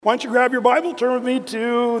Why don't you grab your Bible, turn with me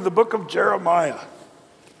to the book of Jeremiah.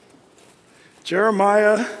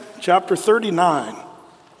 Jeremiah chapter 39.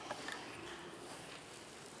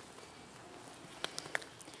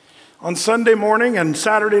 On Sunday morning and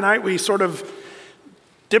Saturday night, we sort of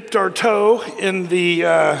dipped our toe in the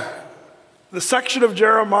section of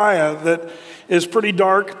Jeremiah that is pretty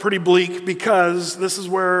dark, pretty bleak, because this is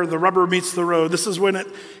where the rubber meets the road. This is when it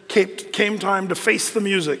came time to face the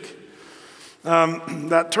music.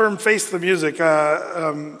 That term, face the music,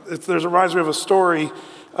 there's a reminds me of a story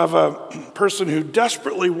of a person who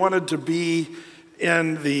desperately wanted to be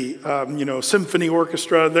in the, symphony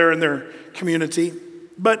orchestra there in their community,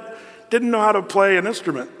 but didn't know how to play an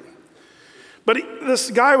instrument. But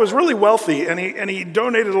this guy was really wealthy, and he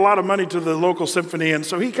donated a lot of money to the local symphony, and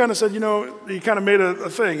so he kind of said, he kind of made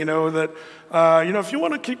a thing, that, if you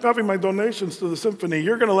want to keep having my donations to the symphony,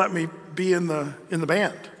 you're going to let me be in the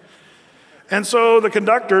band. And so the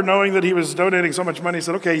conductor, knowing that he was donating so much money,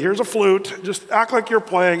 said, okay, here's a flute. Just act like you're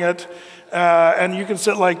playing it. And you can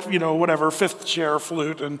sit like, fifth chair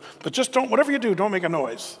flute. But just whatever you do, don't make a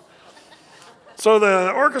noise. So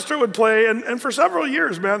the orchestra would play. And for several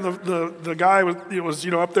years, man, the guy was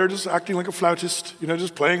up there just acting like a flautist,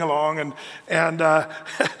 just playing along. And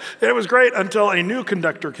it was great until a new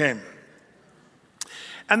conductor came.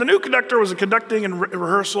 And the new conductor was conducting in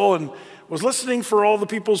rehearsal and was listening for all the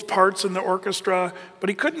people's parts in the orchestra, but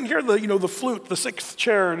he couldn't hear the flute, the sixth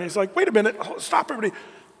chair, and he's like, wait a minute, stop everybody,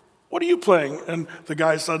 what are you playing? And the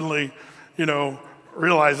guy suddenly,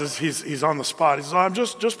 realizes he's on the spot. He says, I'm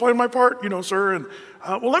just playing my part, sir, and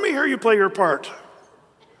well, let me hear you play your part.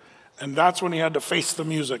 And that's when he had to face the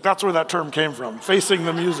music. That's where that term came from, facing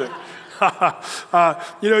the music.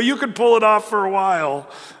 You could pull it off for a while,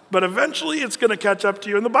 but eventually it's going to catch up to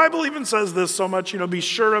you. And the Bible even says this so much, be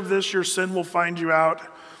sure of this, your sin will find you out.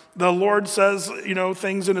 The Lord says,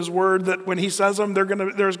 things in his word that when he says them,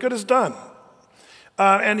 they're as good as done.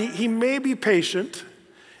 And he may be patient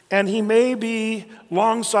and he may be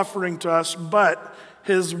long-suffering to us, but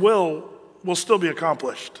his will still be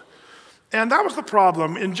accomplished. And that was the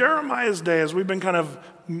problem. In Jeremiah's day, as we've been kind of,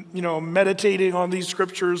 meditating on these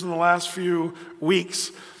scriptures in the last few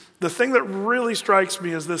weeks, the thing that really strikes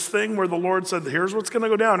me is this thing where the Lord said, here's what's going to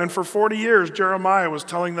go down. And for 40 years, Jeremiah was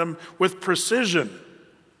telling them with precision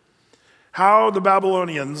how the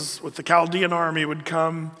Babylonians with the Chaldean army would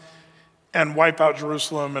come and wipe out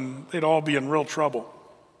Jerusalem, and they'd all be in real trouble.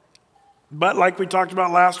 But like we talked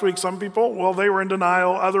about last week, some people, they were in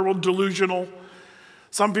denial, others were delusional.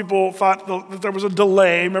 Some people thought that there was a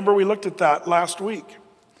delay. Remember, we looked at that last week.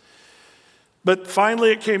 But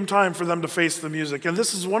finally, it came time for them to face the music. And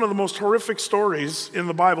this is one of the most horrific stories in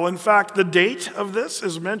the Bible. In fact, the date of this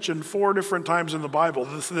is mentioned 4 different times in the Bible.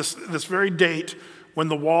 This very date when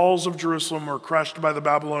the walls of Jerusalem were crushed by the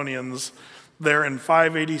Babylonians there in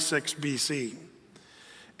 586 BC.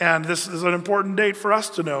 And this is an important date for us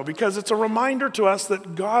to know because it's a reminder to us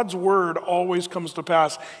that God's word always comes to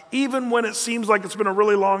pass. Even when it seems like it's been a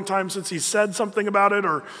really long time since he said something about it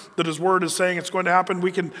or that his word is saying it's going to happen,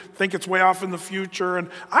 we can think it's way off in the future. And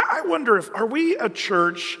I wonder are we a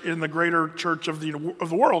church in the greater church of the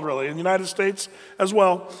world, really, in the United States as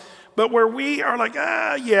well, but where we are like,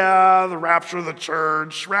 the rapture of the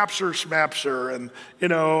church, rapture, schmapture,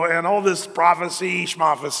 and all this prophecy,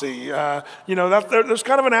 schmophecy. There's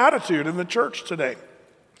kind of an attitude in the church today.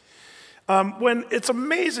 When it's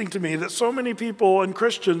amazing to me that so many people and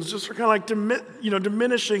Christians just are kind of like,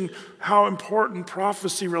 diminishing how important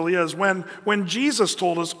prophecy really is. When Jesus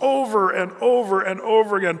told us over and over and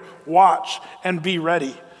over again, watch and be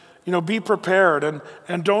ready. Be prepared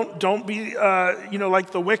and don't be,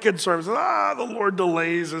 like the wicked servants. The Lord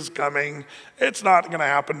delays his coming. It's not going to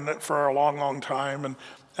happen for a long, long time.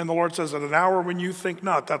 And the Lord says at an hour when you think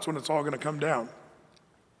not, that's when it's all going to come down.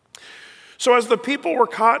 So as the people were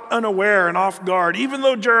caught unaware and off guard, even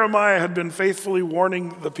though Jeremiah had been faithfully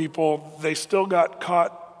warning the people, they still got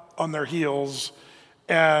caught on their heels.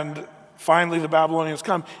 And finally the Babylonians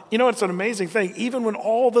come. It's an amazing thing. Even when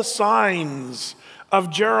all the signs of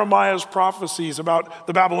Jeremiah's prophecies about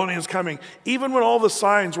the Babylonians coming, even when all the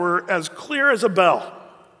signs were as clear as a bell.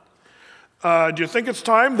 Do you think it's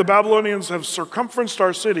time? The Babylonians have circumferenced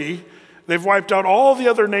our city. They've wiped out all the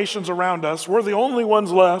other nations around us. We're the only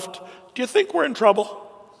ones left. Do you think we're in trouble?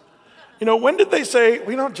 When did they say,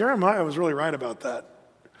 Jeremiah was really right about that?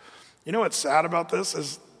 What's sad about this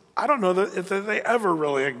is I don't know if they ever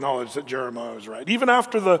really acknowledged that Jeremiah was right, even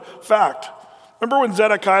after the fact. Remember when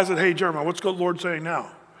Zedekiah said, hey, Jeremiah, what's the Lord saying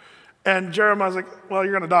now? And Jeremiah's like, well,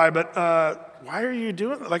 you're going to die, but why are you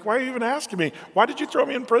doing that? Like, why are you even asking me? Why did you throw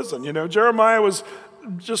me in prison? Jeremiah was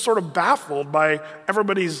just sort of baffled by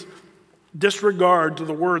everybody's disregard to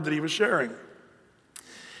the word that he was sharing.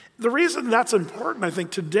 The reason that's important, I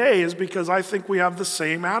think, today is because I think we have the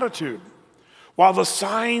same attitude. While the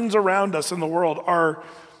signs around us in the world are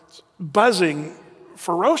buzzing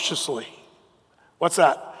ferociously. What's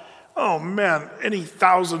that? Oh man,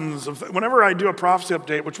 whenever I do a prophecy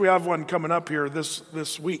update, which we have one coming up here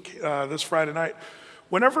this week, this Friday night,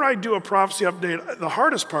 whenever I do a prophecy update, the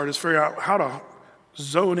hardest part is figuring out how to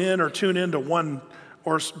zone in or tune into one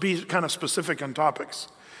or be kind of specific on topics.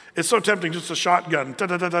 It's so tempting just to shotgun,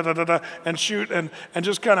 and shoot, and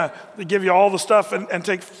just kind of give you all the stuff and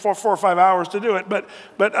take 4 or 5 hours to do it. But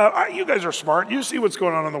you guys are smart. You see what's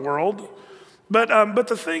going on in the world. But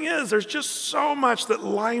the thing is, there's just so much that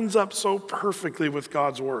lines up so perfectly with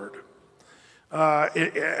God's word.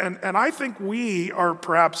 And I think we are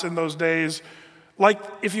perhaps in those days, like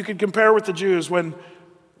if you could compare with the Jews, when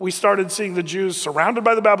we started seeing the Jews surrounded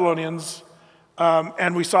by the Babylonians,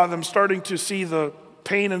 and we saw them starting to see the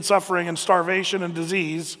pain and suffering and starvation and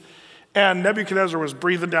disease, and Nebuchadnezzar was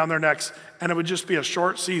breathing down their necks, and it would just be a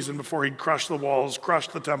short season before he'd crush the walls, crush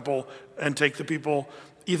the temple, and take the people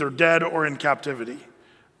either dead or in captivity.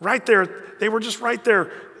 Right there, they were just right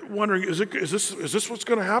there wondering, is this what's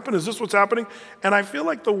going to happen? Is this what's happening? And I feel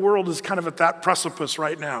like the world is kind of at that precipice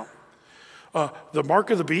right now. The mark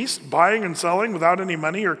of the beast, buying and selling without any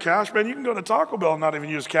money or cash. Man, you can go to Taco Bell and not even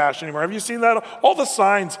use cash anymore. Have you seen that? All the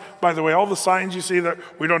signs, by the way, all the signs you see that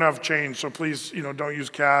we don't have change, so please, don't use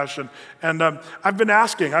cash. And I've been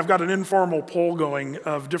asking, I've got an informal poll going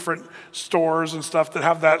of different stores and stuff that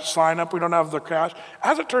have that sign up, we don't have the cash.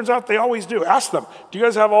 As it turns out, they always do. Ask them, do you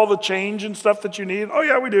guys have all the change and stuff that you need? Oh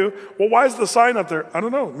yeah, we do. Well, why is the sign up there? I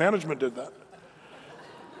don't know, management did that.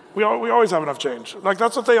 We always have enough change. Like,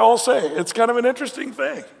 that's what they all say. It's kind of an interesting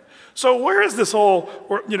thing. So where is this whole,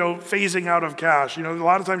 phasing out of cash? A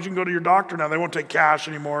lot of times you can go to your doctor now. They won't take cash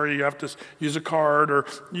anymore. You have to use a card or,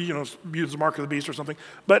 use the mark of the beast or something.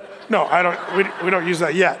 But no, we don't use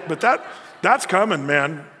that yet. But that's coming,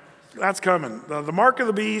 man. That's coming. The mark of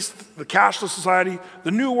the beast, the cashless society,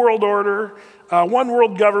 the new world order, one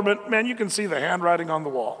world government. Man, you can see the handwriting on the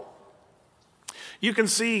wall. You can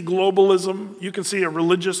see globalism, you can see a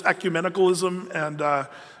religious ecumenicalism, and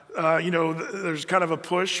there's kind of a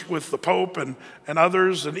push with the Pope and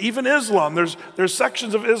others, and even Islam. There's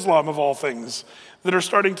sections of Islam, of all things, that are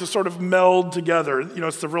starting to sort of meld together.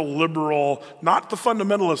 It's the real liberal, not the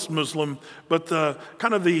fundamentalist Muslim, but the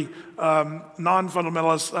kind of the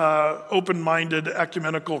non-fundamentalist, open-minded,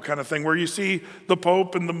 ecumenical kind of thing, where you see the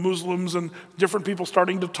Pope and the Muslims and different people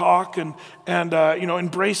starting to talk and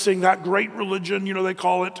embracing that great religion, they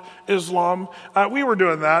call it Islam. We were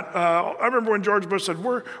doing that. I remember when George Bush said,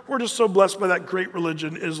 we're just so blessed by that great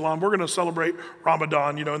religion, Islam. We're going to celebrate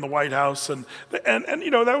Ramadan, in the White House. And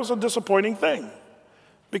that was a disappointing thing.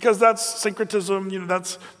 Because that's syncretism,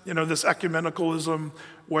 that's, this ecumenicalism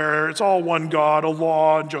where it's all one God,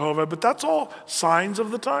 Allah and Jehovah, but that's all signs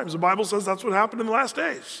of the times. The Bible says that's what happened in the last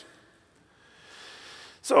days.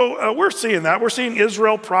 So we're seeing that. We're seeing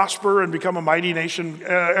Israel prosper and become a mighty nation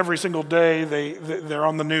every single day. They're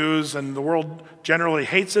on the news, and the world generally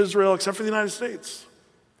hates Israel except for the United States.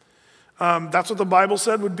 That's what the Bible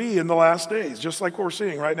said would be in the last days, just like what we're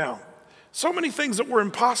seeing right now. So many things that were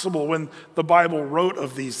impossible when the Bible wrote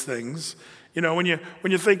of these things. When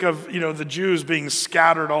you think of, the Jews being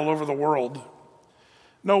scattered all over the world,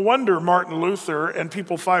 no wonder Martin Luther and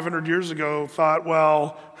people 500 years ago thought,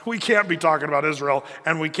 well, we can't be talking about Israel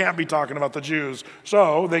and we can't be talking about the Jews.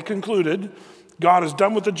 So they concluded God is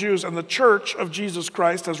done with the Jews, and the church of Jesus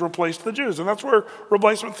Christ has replaced the Jews. And that's where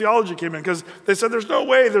replacement theology came in, because they said there's no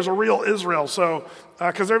way there's a real Israel. So,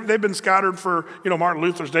 because they've been scattered for, Martin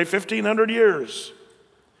Luther's day, 1,500 years.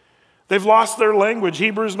 They've lost their language.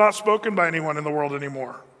 Hebrew is not spoken by anyone in the world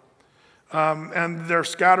anymore. And they're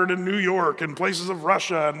scattered in New York and places of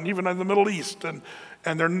Russia and even in the Middle East.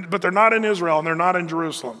 But they're not in Israel, and they're not in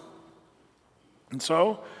Jerusalem. And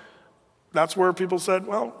so that's where people said,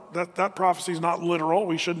 well, that prophecy is not literal.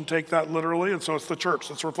 We shouldn't take that literally. And so it's the church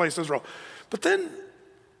that's replaced Israel. But then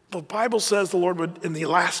the Bible says the Lord would, in the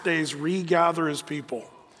last days, regather his people.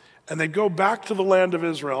 And they'd go back to the land of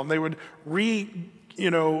Israel, and they would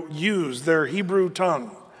use their Hebrew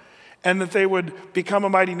tongue. And that they would become a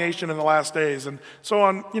mighty nation in the last days. And so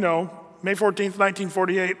on, May 14th,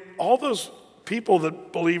 1948, all those people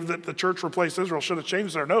that believed that the church replaced Israel should have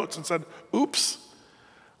changed their notes and said, oops.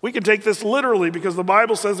 We can take this literally because the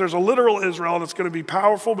Bible says there's a literal Israel, and it's going to be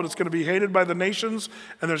powerful, but it's going to be hated by the nations,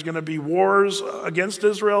 and there's going to be wars against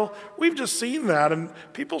Israel. We've just seen that, and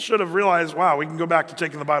people should have realized, wow, we can go back to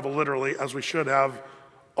taking the Bible literally, as we should have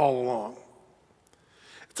all along.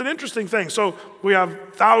 It's an interesting thing. So we have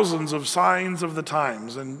thousands of signs of the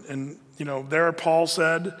times. And there Paul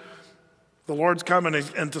said, the Lord's coming.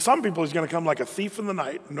 And to some people, he's going to come like a thief in the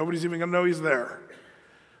night. Nobody's even going to know he's there.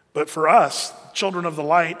 But for us, children of the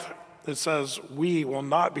light, it says, we will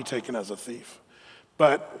not be taken as a thief.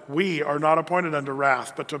 But we are not appointed unto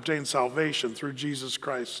wrath, but to obtain salvation through Jesus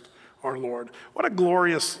Christ our Lord. What a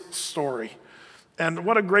glorious story. And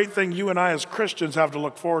what a great thing you and I as Christians have to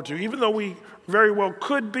look forward to. Even though we very well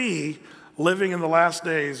could be living in the last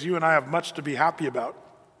days, you and I have much to be happy about.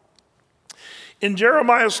 In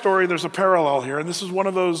Jeremiah's story, there's a parallel here, and this is one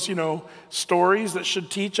of those, stories that should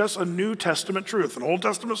teach us a New Testament truth. An Old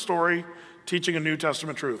Testament story teaching a New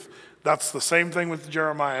Testament truth. That's the same thing with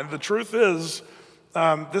Jeremiah. And the truth is,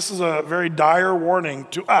 this is a very dire warning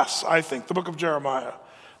to us, I think, the book of Jeremiah,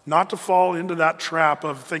 not to fall into that trap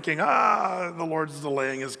of thinking, the Lord's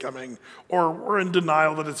delaying his coming, or we're in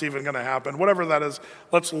denial that it's even going to happen. Whatever that is,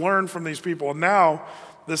 let's learn from these people. And now,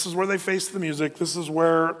 this is where they face the music. This is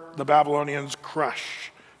where the Babylonians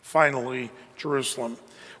crush, finally, Jerusalem.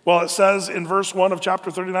 Well, it says in verse 1 of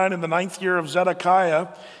chapter 39, in the 9th year of Zedekiah,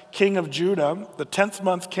 king of Judah, the 10th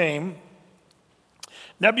month came,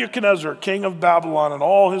 Nebuchadnezzar, king of Babylon, and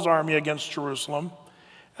all his army against Jerusalem,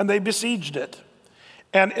 and they besieged it.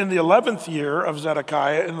 And in the 11th year of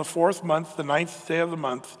Zedekiah, in the 4th month, the 9th day of the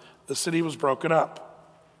month, the city was broken up.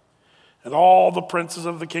 And all the princes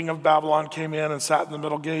of the king of Babylon came in and sat in the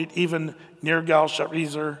middle gate, even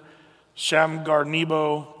Nergal-Sharezer,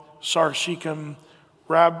 Shamgar-Nebo, Sarshechem,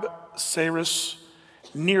 Rabsaris,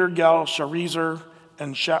 Nergal-Sharezer,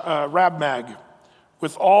 and Rabmag,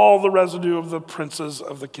 with all the residue of the princes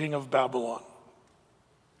of the king of Babylon.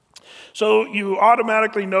 So you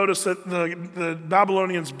automatically notice that the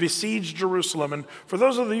Babylonians besieged Jerusalem. And for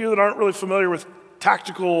those of you that aren't really familiar with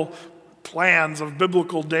tactical plans of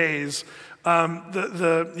biblical days,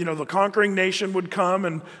 the conquering nation would come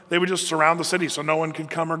and they would just surround the city so no one could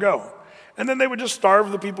come or go. And then they would just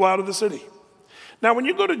starve the people out of the city. Now, when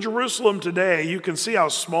you go to Jerusalem today, you can see how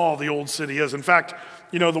small the old city is. In fact,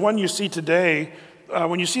 the one you see today,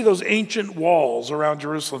 when you see those ancient walls around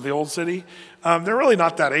Jerusalem, the old city, they're really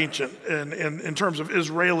not that ancient in terms of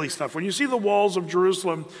Israeli stuff. When you see the walls of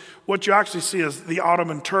Jerusalem, what you actually see is the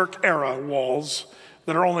Ottoman Turk era walls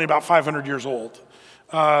that are only about 500 years old.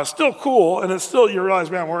 Still cool, and it's still, you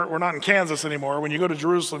realize, man, we're not in Kansas anymore. When you go to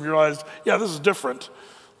Jerusalem, you realize, yeah, this is different.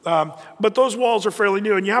 But those walls are fairly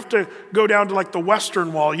new, and you have to go down to like the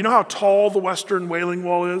Western Wall. You know how tall the Western Wailing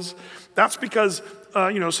Wall is? That's because,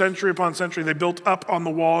 century upon century, they built up on the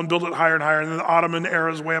wall and built it higher and higher, and then the Ottoman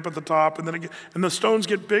era is way up at the top, and then and the stones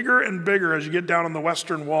get bigger and bigger as you get down on the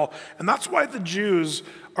Western Wall. And that's why the Jews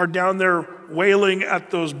are down there wailing at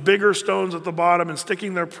those bigger stones at the bottom and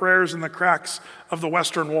sticking their prayers in the cracks of the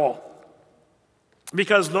Western Wall.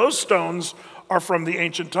 Because those stones are from the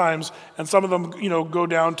ancient times, and some of them, go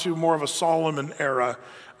down to more of a Solomon era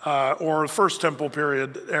or First Temple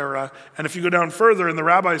period era. And if you go down further in the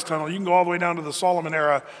Rabbi's Tunnel, you can go all the way down to the Solomon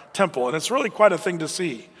era temple, and it's really quite a thing to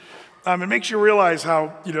see. It makes you realize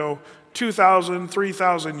how, 2,000,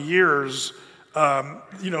 3,000 years,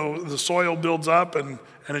 the soil builds up and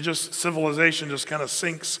civilization just kind of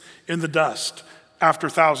sinks in the dust after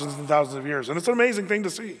thousands and thousands of years. And it's an amazing thing to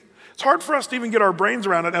see. It's hard for us to even get our brains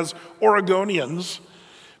around it as Oregonians,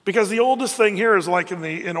 because the oldest thing here is like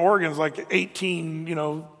in Oregon is like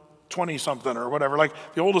 20 something or whatever, like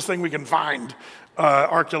the oldest thing we can find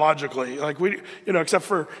archaeologically. Like except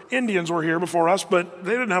for Indians were here before us, but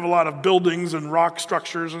they didn't have a lot of buildings and rock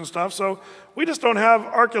structures and stuff. So we just don't have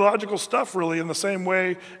archaeological stuff really in the same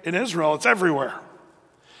way in Israel. It's everywhere.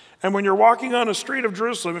 And when you're walking on a street of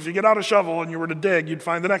Jerusalem, if you get out a shovel and you were to dig, you'd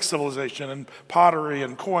find the next civilization and pottery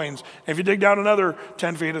and coins. And if you dig down another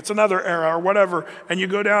 10 feet, it's another era or whatever. And you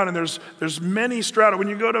go down and there's many strata. When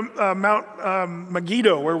you go to Mount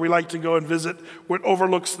Megiddo, where we like to go and visit, what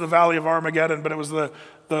overlooks the Valley of Armageddon, but it was the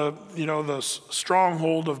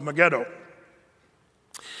stronghold of Megiddo.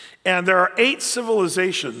 And there are 8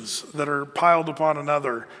 civilizations that are piled upon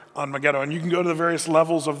another on Megiddo. And you can go to the various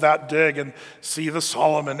levels of that dig and see the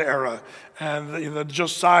Solomon era and the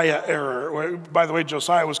Josiah era. By the way,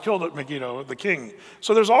 Josiah was killed at Megiddo, the king.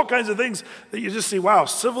 So there's all kinds of things that you just see, wow,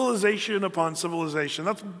 civilization upon civilization.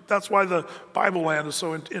 That's why the Bible land is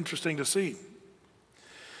so interesting to see.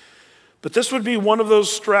 But this would be one of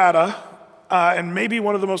those strata, and maybe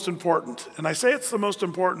one of the most important. And I say it's the most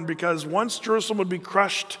important because once Jerusalem would be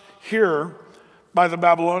crushed here by the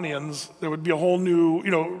Babylonians, there would be a whole new,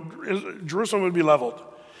 Jerusalem would be leveled.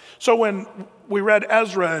 So when we read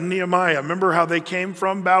Ezra and Nehemiah, remember how they came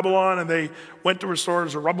from Babylon and they went to restore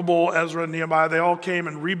Zerubbabel, Ezra, and Nehemiah. They all came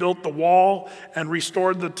and rebuilt the wall and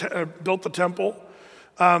restored built the temple.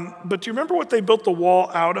 But do you remember what they built the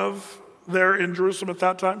wall out of there in Jerusalem at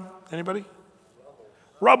that time? Anybody?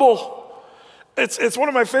 Rubble. It's one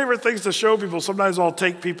of my favorite things to show people. Sometimes I'll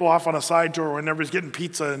take people off on a side tour when everybody's getting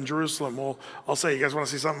pizza in Jerusalem. I'll say, you guys want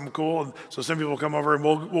to see something cool? And so some people come over and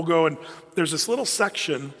we'll go, and there's this little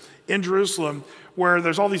section in Jerusalem where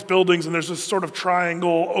there's all these buildings and there's this sort of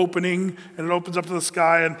triangle opening and it opens up to the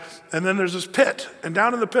sky, and then there's this pit. And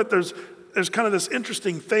down in the pit there's kind of this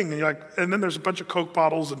interesting thing, and then there's a bunch of Coke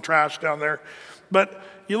bottles and trash down there. But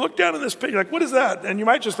you look down in this pit, you're like, what is that? And you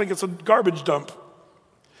might just think it's a garbage dump.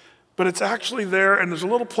 But it's actually there, and there's a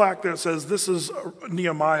little plaque there that says, this is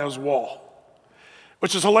Nehemiah's wall,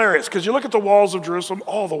 which is hilarious, because you look at the walls of Jerusalem,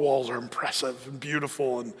 all the walls are impressive and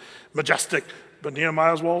beautiful and majestic, but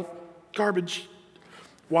Nehemiah's wall, garbage.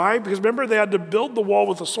 Why? Because remember, they had to build the wall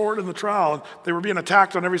with a sword and the trowel, and they were being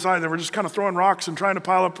attacked on every side. They were just kind of throwing rocks and trying to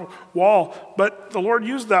pile up a wall, but the Lord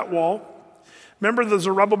used that wall. Remember the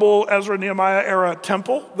Zerubbabel, Ezra, Nehemiah era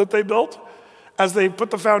temple that they built? As they put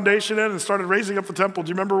the foundation in and started raising up the temple, do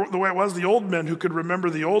you remember the way it was? The old men who could remember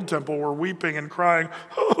the old temple were weeping and crying,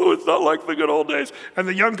 oh, it's not like the good old days. And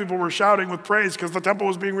the young people were shouting with praise because the temple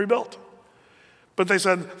was being rebuilt. But they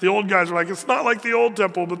said, the old guys were like, it's not like the old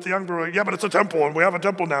temple, but the young people were like, yeah, but it's a temple and we have a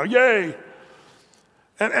temple now, yay.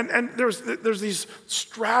 And there's these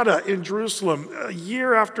strata in Jerusalem,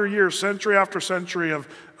 year after year, century after century of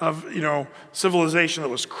civilization that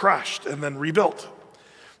was crushed and then rebuilt.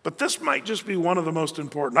 But this might just be one of the most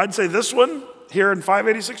important. I'd say this one here in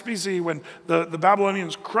 586 BC, when the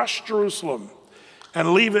Babylonians crush Jerusalem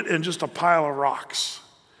and leave it in just a pile of rocks.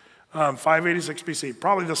 586 BC.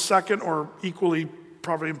 Probably the second or equally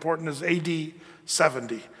probably important is AD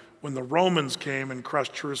 70, when the Romans came and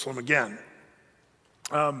crushed Jerusalem again.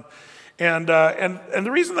 And the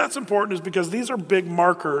reason that's important is because these are big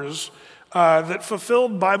markers that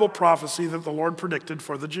fulfilled Bible prophecy that the Lord predicted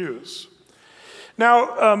for the Jews.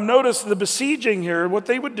 Now, notice the besieging here, what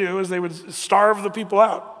they would do is they would starve the people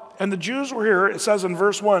out. And the Jews were here, it says in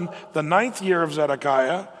verse 1, the 9th year of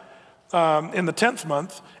Zedekiah, in the 10th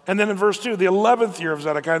month. And then in verse 2, the 11th year of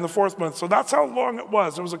Zedekiah in the 4th month. So that's how long it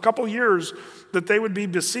was. It was a couple years that they would be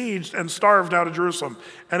besieged and starved out of Jerusalem.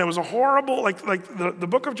 And it was a horrible, like the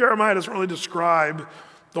book of Jeremiah doesn't really describe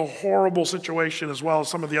the horrible situation as well as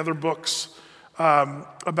some of the other books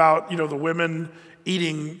about, the women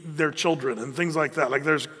eating their children and things like that. Like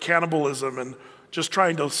there's cannibalism and just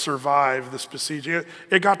trying to survive this besieging.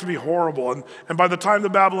 It got to be horrible. And by the time the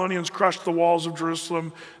Babylonians crushed the walls of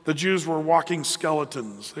Jerusalem, the Jews were walking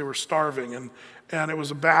skeletons. They were starving, and it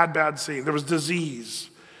was a bad, bad scene. There was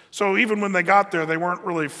disease. So even when they got there, they weren't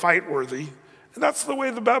really fight worthy. And that's the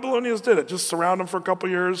way the Babylonians did it. Just surround them for a couple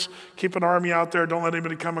years, keep an army out there, don't let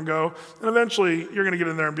anybody come and go. And eventually, you're going to get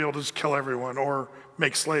in there and be able to just kill everyone or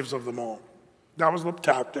make slaves of them all. That was the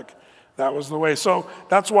tactic. That was the way. So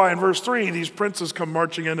that's why in verse 3, these princes come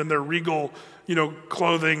marching in their regal,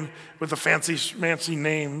 clothing with the fancy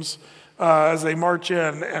names as they march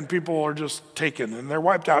in, and people are just taken and they're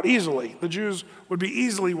wiped out easily. The Jews would be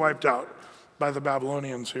easily wiped out by the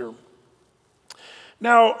Babylonians here.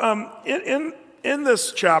 Now, in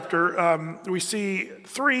this chapter, we see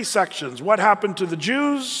 3 sections. What happened to the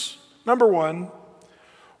Jews, number 1.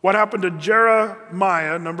 What happened to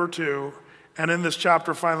Jeremiah, number 2. And in this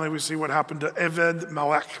chapter, finally, we see what happened to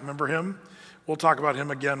Ebed-Melech. Remember him? We'll talk about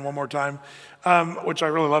him again one more time, which I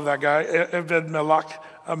really love that guy,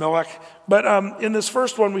 Ebed-Melech. But in this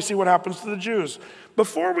first one, we see what happens to the Jews.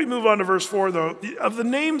 Before we move on to verse 4, though, of the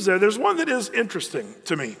names there's one that is interesting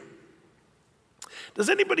to me. Does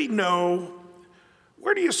anybody know,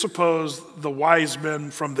 where do you suppose the wise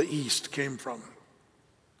men from the east came from?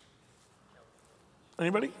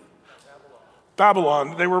 Anybody?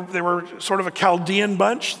 Babylon. They were sort of a Chaldean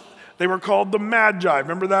bunch. They were called the Magi.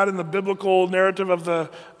 Remember that in the biblical narrative of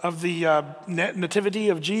the nativity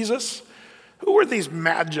of Jesus? Who were these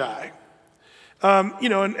Magi?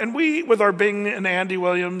 And we, with our Bing and Andy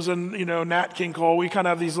Williams and, Nat King Cole, we kind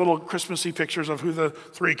of have these little Christmassy pictures of who the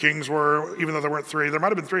 3 kings were, even though there weren't 3. There might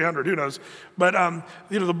have been 300, who knows? But,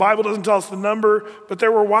 the Bible doesn't tell us the number, but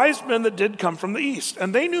there were wise men that did come from the east,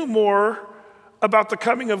 and they knew more about the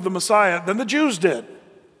coming of the Messiah than the Jews did.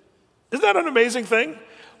 Isn't that an amazing thing?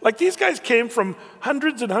 Like these guys came from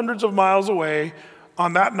hundreds and hundreds of miles away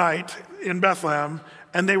on that night in Bethlehem,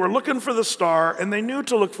 and they were looking for the star, and they knew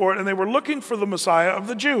to look for it, and they were looking for the Messiah of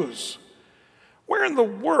the Jews. Where in the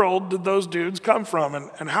world did those dudes come from,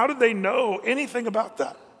 and how did they know anything about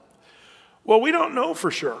that? Well, we don't know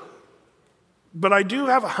for sure, but I do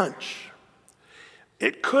have a hunch.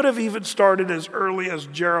 It could have even started as early as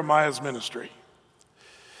Jeremiah's ministry.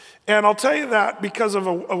 And I'll tell you that because of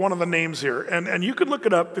one of the names here. And you can look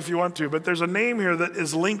it up if you want to, but there's a name here that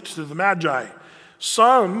is linked to the Magi.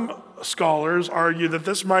 Some scholars argue that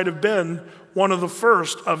this might have been one of the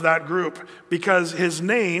first of that group because his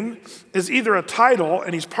name is either a title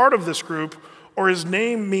and he's part of this group, or his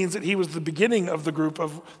name means that he was the beginning of the group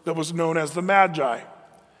that was known as the Magi.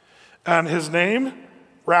 And his name,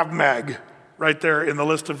 Rabmag, right there in the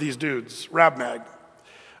list of these dudes, Rabmag.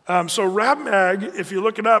 So Rabmag, if you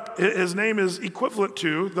look it up, his name is equivalent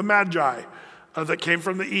to the Magi that came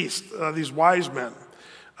from the east, these wise men.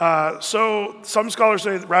 So some scholars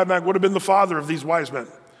say that Rabmag would have been the father of these wise men.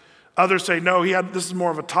 Others say, no, this is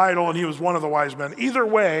more of a title and he was one of the wise men. Either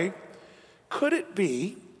way, could it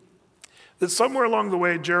be that somewhere along the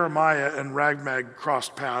way, Jeremiah and Rabmag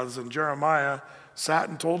crossed paths and Jeremiah sat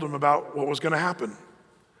and told him about what was going to happen?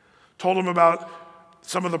 Told him about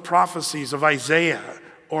some of the prophecies of Isaiah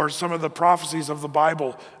or some of the prophecies of the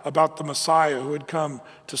Bible about the Messiah who had come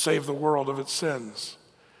to save the world of its sins.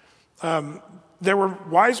 There were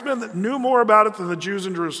wise men that knew more about it than the Jews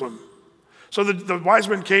in Jerusalem. So the wise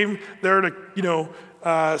men came there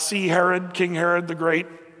to, see Herod, King Herod the Great,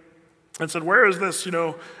 and said, "Where is this?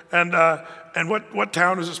 And what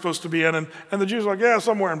town is it supposed to be in?" And the Jews were like, "Yeah,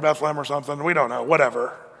 somewhere in Bethlehem or something. We don't know.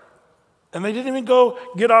 Whatever." And they didn't even go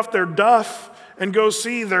get off their duff and go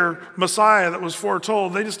see their Messiah that was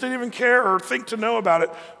foretold. They just didn't even care or think to know about it.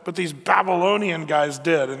 But these Babylonian guys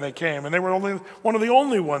did, and they came, and they were only one of the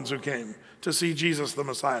only ones who came to see Jesus the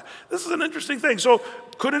Messiah. This is an interesting thing. So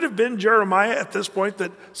could it have been Jeremiah at this point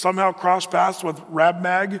that somehow crossed paths with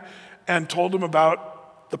Rabmag and told him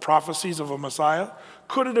about the prophecies of a Messiah?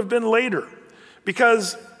 Could it have been later?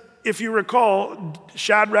 Because if you recall,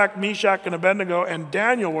 Shadrach, Meshach, and Abednego and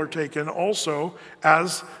Daniel were taken also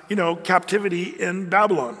as, captivity in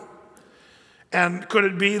Babylon. And could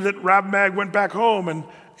it be that Rabmag went back home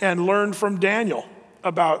and learned from Daniel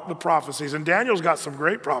about the prophecies? And Daniel's got some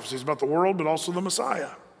great prophecies about the world, but also the Messiah.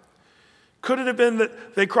 Could it have been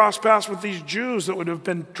that they crossed paths with these Jews that would have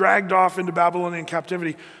been dragged off into Babylonian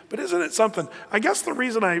captivity? But isn't it something? I guess the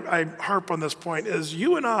reason I harp on this point is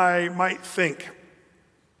you and I might think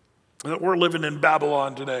that we're living in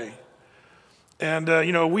Babylon today. And,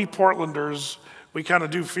 we Portlanders, we kind of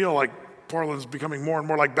do feel like Portland's becoming more and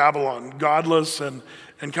more like Babylon, godless and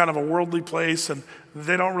kind of a worldly place, and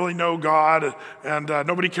they don't really know God, and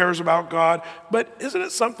nobody cares about God. But isn't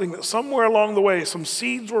it something that somewhere along the way, some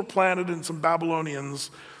seeds were planted in some Babylonians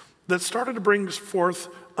that started to bring forth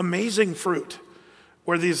amazing fruit,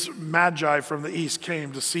 where these magi from the east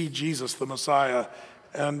came to see Jesus, the Messiah.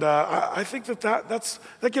 And I think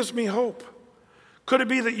that gives me hope. Could it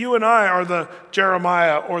be that you and I are the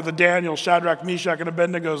Jeremiah or the Daniel, Shadrach, Meshach, and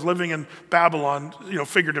Abednego's living in Babylon,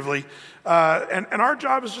 figuratively, and our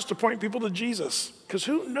job is just to point people to Jesus, because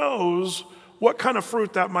who knows what kind of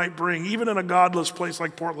fruit that might bring, even in a godless place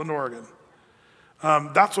like Portland, Oregon.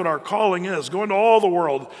 That's what our calling is, going to all the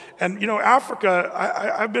world. And Africa,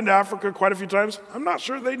 I've been to Africa quite a few times. I'm not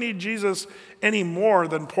sure they need Jesus any more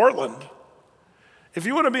than Portland. If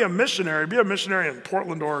you want to be a missionary in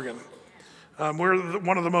Portland, Oregon. We're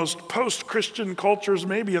one of the most post-Christian cultures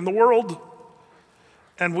maybe in the world,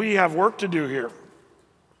 and we have work to do here.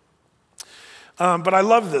 But I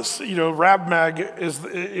love this. Rabmag is,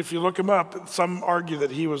 if you look him up, some argue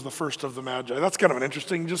that he was the first of the Magi. That's kind of an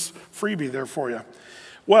interesting just freebie there for you.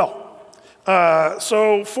 Well,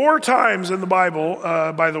 so 4 times in the Bible,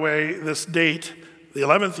 by the way, this date, the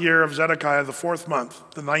 11th year of Zedekiah, the 4th month,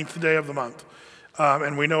 the 9th day of the month,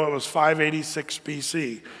 and we know it was 586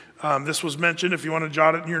 BC. This was mentioned, if you want to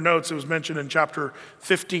jot it in your notes, it was mentioned in chapter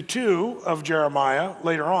 52 of Jeremiah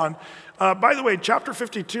later on. By the way, chapter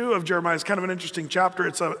 52 of Jeremiah is kind of an interesting chapter.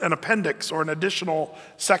 It's an appendix or an additional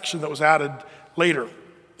section that was added later.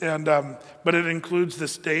 But it includes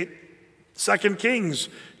this date. 2 Kings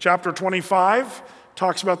chapter 25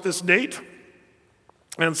 talks about this date.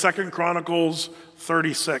 And 2 Chronicles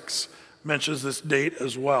 36 mentions this date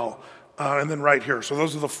as well. And then right here. So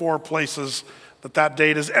those are the 4 places that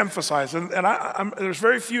date is emphasized. And there's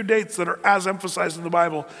very few dates that are as emphasized in the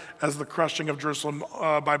Bible as the crushing of Jerusalem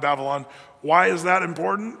by Babylon. Why is that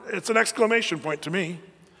important? It's an exclamation point to me.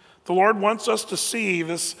 The Lord wants us to see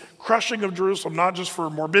this crushing of Jerusalem, not just for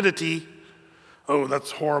morbidity. Oh, that's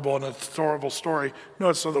horrible and it's a horrible story. No,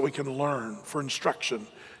 it's so that we can learn, for instruction.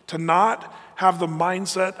 To not have the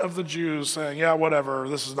mindset of the Jews saying, yeah, whatever,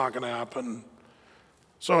 this is not going to happen.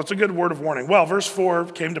 So it's a good word of warning. Well, verse 4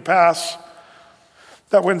 came to pass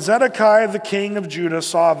that when Zedekiah the king of Judah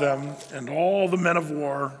saw them and all the men of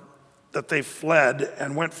war, that they fled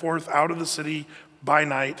and went forth out of the city by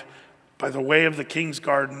night, by the way of the king's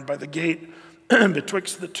garden, by the gate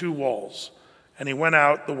betwixt the two walls. And he went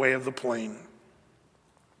out the way of the plain.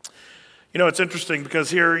 You know, it's interesting because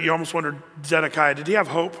here you almost wondered, Zedekiah, did he have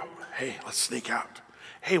hope? Hey, let's sneak out.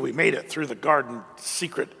 Hey, we made it through the garden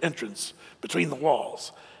secret entrance between the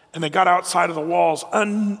walls. And they got outside of the walls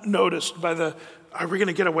unnoticed by are we going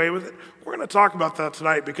to get away with it? We're going to talk about that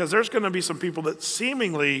tonight because there's going to be some people that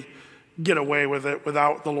seemingly get away with it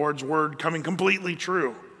without the Lord's word coming completely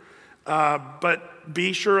true. But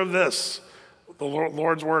be sure of this, the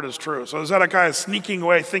Lord's word is true. So Zedekiah is sneaking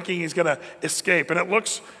away thinking he's going to escape, and it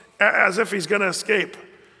looks as if he's going to escape.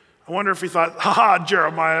 I wonder if he thought,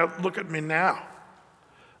 Jeremiah, look at me now.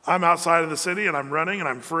 I'm outside of the city and I'm running and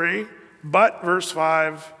I'm free. But, verse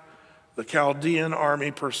 5, the Chaldean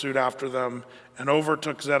army pursued after them and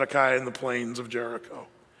overtook Zedekiah in the plains of Jericho.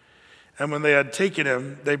 And when they had taken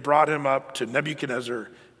him, they brought him up to Nebuchadnezzar,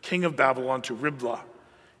 king of Babylon, to Riblah,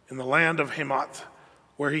 in the land of Hamath,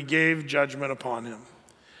 where he gave judgment upon him.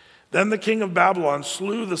 Then the king of Babylon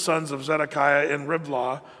slew the sons of Zedekiah in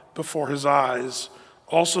Riblah before his eyes.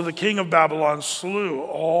 Also the king of Babylon slew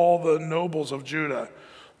all the nobles of Judah.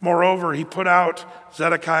 Moreover, he put out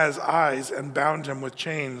Zedekiah's eyes and bound him with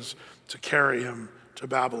chains to carry him to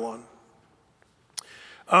Babylon.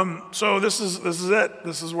 So this is it.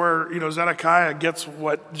 This is where, Zedekiah gets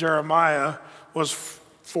what Jeremiah was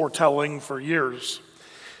foretelling for years.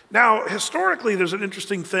 Now, historically, there's an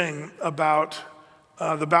interesting thing about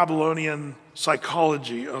the Babylonian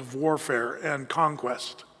psychology of warfare and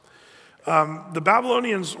conquest. The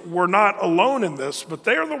Babylonians were not alone in this, but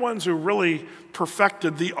they are the ones who really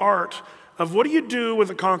perfected the art of what do you do with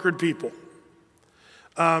a conquered people.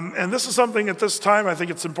 And this is something at this time I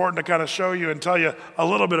think it's important to kind of show you and tell you a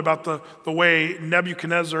little bit about the way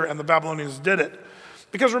Nebuchadnezzar and the Babylonians did it.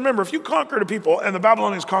 Because remember, if you conquered a people, and the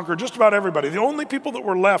Babylonians conquered just about everybody, the only people that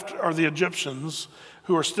were left are the Egyptians,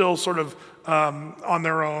 who are still sort of on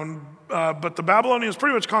their own. But the Babylonians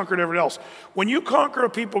pretty much conquered everybody else. When you conquer a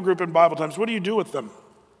people group in Bible times, what do you do with them?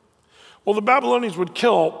 Well, the Babylonians would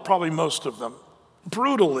kill probably most of them,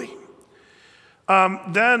 brutally.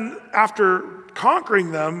 Then after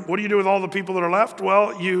conquering them, what do you do with all the people that are left?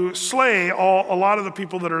 Well, you slay a lot of the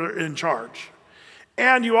people that are in charge.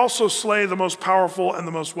 And you also slay the most powerful and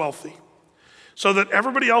the most wealthy. So that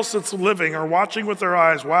everybody else that's living are watching with their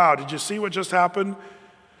eyes, wow, did you see what just happened?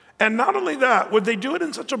 And not only that, would they do it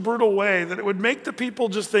in such a brutal way that it would make the people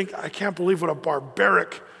just think, I can't believe what a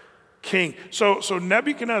barbaric king. So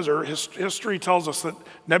Nebuchadnezzar, history tells us that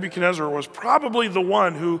Nebuchadnezzar was probably the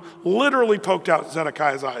one who literally poked out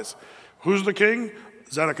Zedekiah's eyes. Who's the king?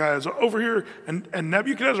 Zedekiah is over here. And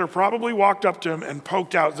Nebuchadnezzar probably walked up to him and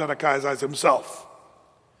poked out Zedekiah's eyes himself.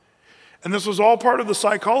 And this was all part of the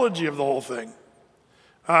psychology of the whole thing.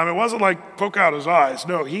 It wasn't like poke out his eyes.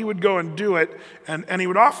 No, he would go and do it, and he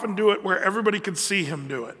would often do it where everybody could see him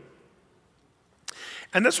do it.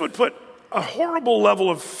 And this would put a horrible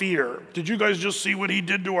level of fear. Did you guys just see what he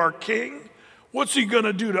did to our king? What's he going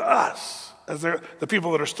to do to us? As the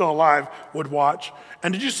people that are still alive would watch.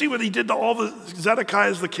 And did you see what he did to all the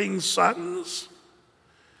Zedekiah's, the king's sons?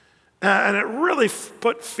 And it really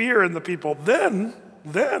put fear in the people. Then,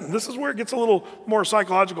 this is where it gets a little more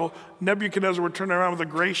psychological. Nebuchadnezzar would turn around with a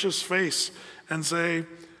gracious face and say,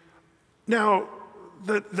 now,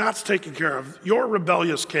 that's taken care of. Your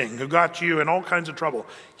rebellious king who got you in all kinds of trouble,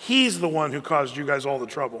 he's the one who caused you guys all the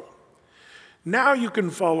trouble. Now you can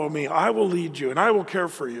follow me. I will lead you and I will care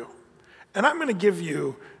for you. And I'm going to give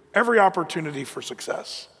you every opportunity for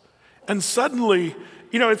success. And suddenly,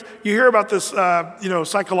 you hear about this,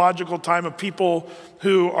 psychological time of people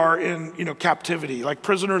who are in, captivity, like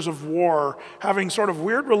prisoners of war, having sort of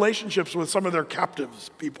weird relationships with some of their captives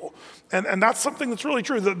people. And that's something that's really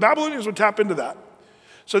true. The Babylonians would tap into that.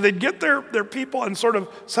 So they'd get their people and sort of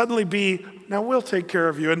suddenly be, now we'll take care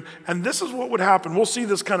of you. And this is what would happen. We'll see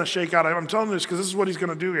this kind of shake out. I'm telling you this because this is what he's going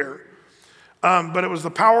to do here. But it was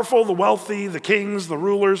the powerful, the wealthy, the kings, the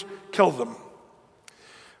rulers, kill them.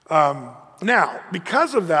 Now,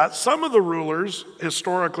 because of that, some of the rulers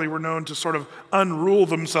historically were known to sort of unrule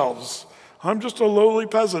themselves. I'm just a lowly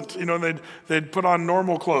peasant, and they'd put on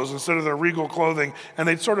normal clothes instead of their regal clothing, and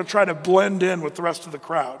they'd sort of try to blend in with the rest of the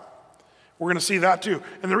crowd. We're going to see that too.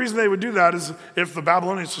 And the reason they would do that is if the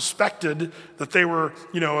Babylonians suspected that they were,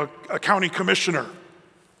 a county commissioner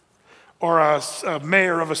or a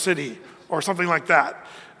mayor of a city or something like that,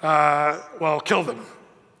 kill them.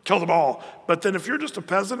 Kill them all. But then if you're just a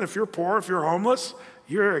peasant, if you're poor, if you're homeless,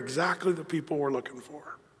 you're exactly the people we're looking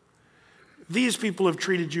for. These people have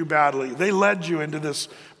treated you badly. They led you into this,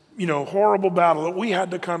 horrible battle that we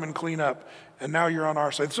had to come and clean up. And now you're on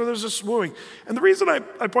our side. So there's this wooing. And the reason I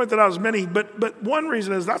point that out is many, but one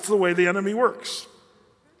reason is that's the way the enemy works.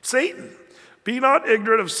 Satan. Be not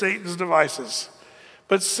ignorant of Satan's devices.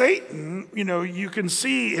 But Satan, you can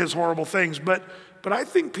see his horrible things, but I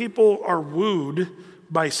think people are wooed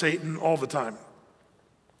by Satan all the time.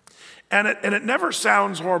 And it never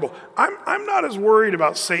sounds horrible. I'm not as worried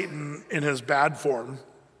about Satan in his bad form,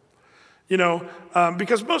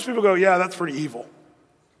 because most people go, yeah, that's pretty evil.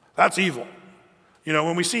 That's evil.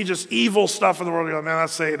 When we see just evil stuff in the world, we go, man,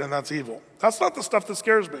 that's Satan and that's evil. That's not the stuff that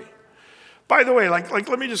scares me. By the way, like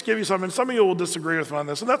let me just give you something. Some of you will disagree with me on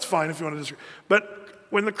this, and that's fine if you want to disagree. But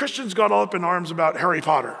when the Christians got all up in arms about Harry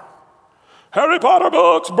Potter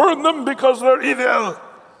books, burn them because they're evil.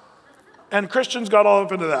 And Christians got all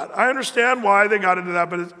up into that. I understand why they got into that,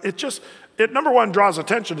 but it number one, draws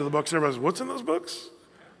attention to the books. Everybody says, what's in those books?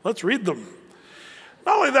 Let's read them.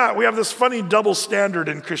 Not only that, we have this funny double standard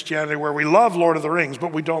in Christianity where we love Lord of the Rings,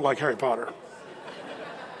 but we don't like Harry Potter.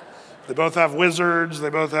 They both have wizards, they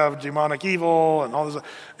both have demonic evil, and all this.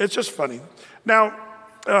 It's just funny. Now,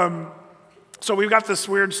 so we've got this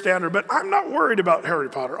weird standard, but I'm not worried about Harry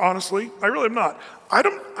Potter, honestly. I really am not. I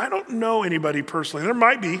don't know anybody personally. There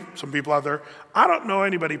might be some people out there. I don't know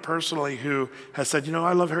anybody personally who has said,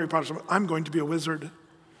 I love Harry Potter, so I'm going to be a wizard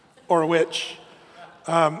or a witch.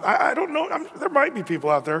 I don't know. There might be people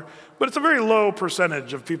out there, but it's a very low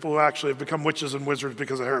percentage of people who actually have become witches and wizards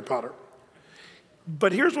because of Harry Potter.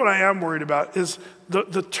 But here's what I am worried about is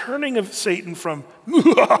the turning of Satan from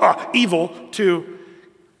evil to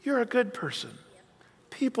you're a good person.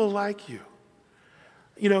 People like you.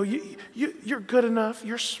 You're good enough.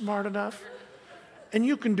 You're smart enough. And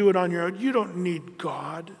you can do it on your own. You don't need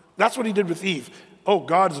God. That's what he did with Eve. Oh,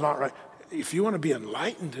 God's not right. If you want to be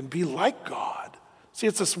enlightened and be like God. See,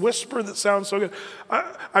 it's this whisper that sounds so good.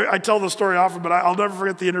 I tell the story often, but I'll never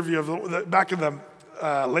forget the interview of back in the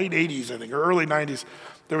late 80s, I think, or early 90s.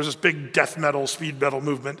 There was this big death metal, speed metal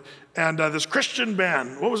movement. And this Christian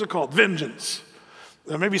band, what was it called? Vengeance.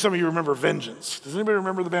 Maybe some of you remember Vengeance. Does anybody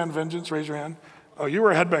remember the band Vengeance? Raise your hand. Oh, you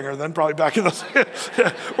were a headbanger then, probably back in those.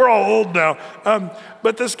 We're all old now.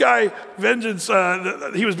 But this guy, Vengeance,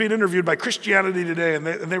 he was being interviewed by Christianity Today, and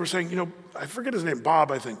they were saying, I forget his name, Bob,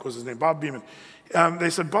 I think was his name, Bob Beeman. They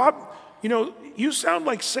said, Bob, you sound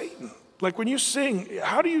like Satan. Like when you sing,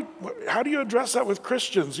 how do you address that with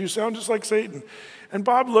Christians? You sound just like Satan. And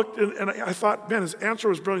Bob looked, and I thought, man, his answer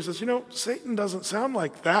was brilliant. He says, Satan doesn't sound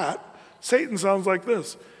like that. Satan sounds like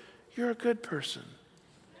this. You're a good person.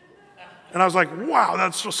 And I was like, wow,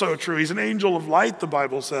 that's so true. He's an angel of light, the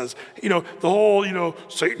Bible says. The whole,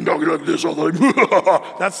 Satan talking like this all the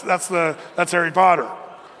time. That's Harry Potter.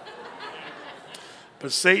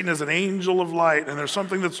 But Satan is an angel of light, and there's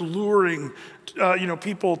something that's luring,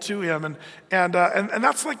 people to him, and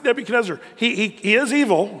that's like Nebuchadnezzar. He is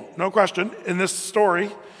evil, no question, in this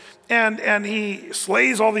story, and he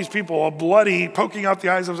slays all these people, all bloody, poking out the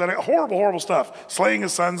eyes of his eyes, horrible, horrible stuff, slaying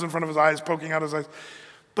his sons in front of his eyes, poking out his eyes.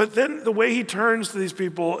 But then the way he turns to these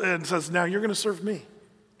people and says, "Now you're going to serve me,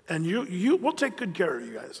 and we'll take good care of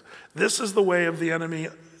you guys." This is the way of the enemy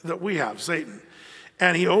that we have, Satan.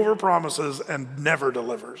 And he overpromises and never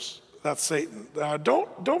delivers. That's Satan.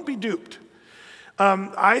 Don't be duped.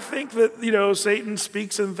 I think that Satan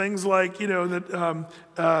speaks in things like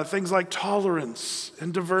things like tolerance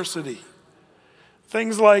and diversity,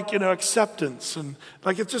 things like acceptance, and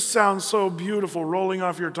like it just sounds so beautiful rolling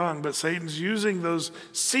off your tongue. But Satan's using those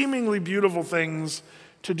seemingly beautiful things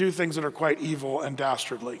to do things that are quite evil and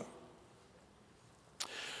dastardly.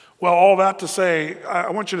 Well, all that to say,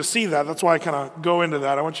 I want you to see that. That's why I kind of go into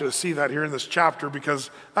that. I want you to see that here in this chapter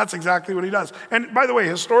because that's exactly what he does. And by the way,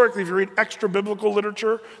 historically, if you read extra biblical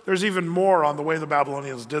literature, there's even more on the way the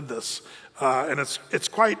Babylonians did this. And it's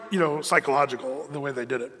quite, psychological, the way they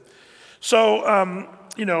did it. So,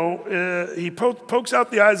 he pokes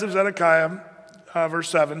out the eyes of Zedekiah, verse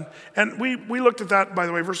 7. And we looked at that, by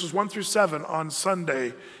the way, verses 1 through 7 on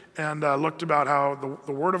Sunday and looked about how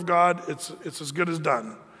the word of God, it's as good as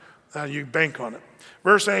done. You bank on it.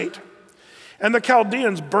 Verse 8, and the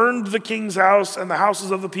Chaldeans burned the king's house and the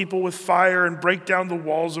houses of the people with fire and break down the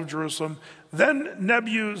walls of Jerusalem. Then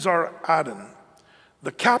Nebuzaradan,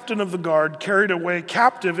 the captain of the guard, carried away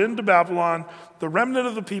captive into Babylon the remnant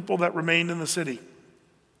of the people that remained in the city.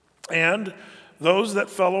 And those that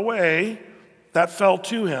fell away, that fell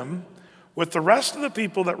to him, with the rest of the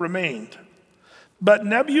people that remained. But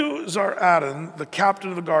Nebuzaradan, the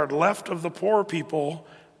captain of the guard, left of the poor people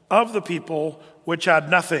of the people which had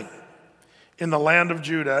nothing, in the land of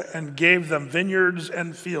Judah and gave them vineyards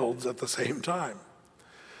and fields at the same time.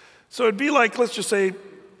 So it'd be like, let's just say,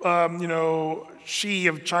 Xi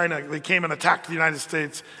of China, they came and attacked the United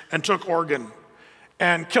States and took Oregon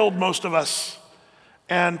and killed most of us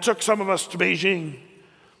and took some of us to Beijing.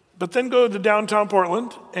 But then go to downtown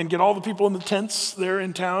Portland and get all the people in the tents there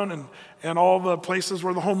in town and all the places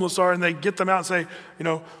where the homeless are, and they get them out and say,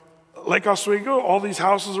 Lake Oswego, all these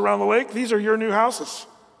houses around the lake, these are your new houses.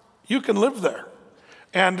 You can live there.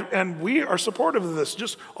 And we are supportive of this.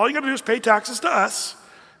 Just all you got to do is pay taxes to us,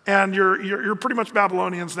 and you're pretty much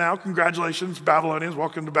Babylonians now. Congratulations, Babylonians.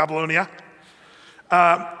 Welcome to Babylonia.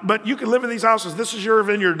 But you can live in these houses. This is your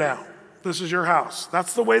vineyard now. This is your house.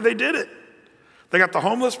 That's the way they did it. They got the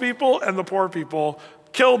homeless people and the poor people,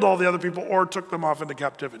 killed all the other people, or took them off into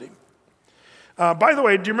captivity. By the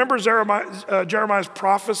way, do you remember Jeremiah's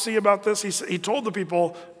prophecy about this? He told the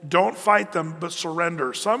people, don't fight them, but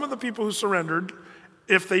surrender. Some of the people who surrendered,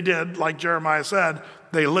 if they did, like Jeremiah said,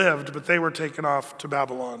 they lived, but they were taken off to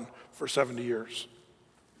Babylon for 70 years.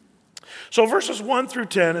 So verses 1 through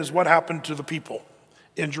 10 is what happened to the people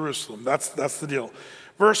in Jerusalem. That's the deal.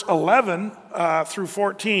 Verse 11 through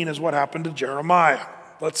 14 is what happened to Jeremiah.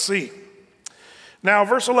 Let's see. Now,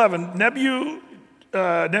 verse 11,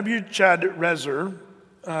 Nebuchadrezzar,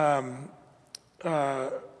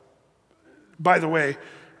 by the way,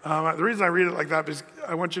 the reason I read it like that is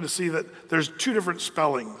I want you to see that there's two different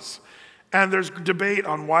spellings. And there's debate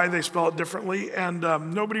on why they spell it differently, and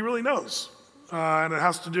nobody really knows. And it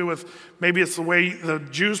has to do with maybe it's the way the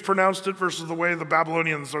Jews pronounced it versus the way the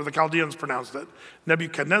Babylonians or the Chaldeans pronounced it.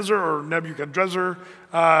 Nebuchadnezzar or Nebuchadrezzar,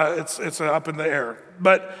 it's up in the air.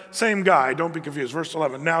 But same guy, don't be confused. Verse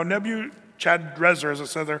 11. Now Nebuchadrezzar, as it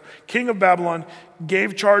said there, king of Babylon,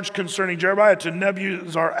 gave charge concerning Jeremiah to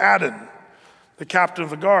Nebuzaradan, the captain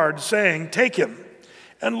of the guard, saying, take him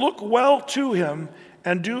and look well to him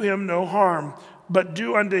and do him no harm, but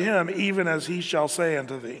do unto him even as he shall say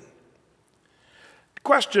unto thee.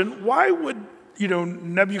 Question, why would,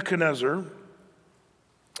 Nebuchadnezzar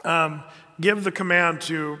give the command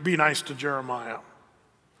to be nice to Jeremiah?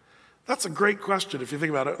 That's a great question if you think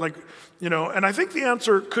about it. And I think the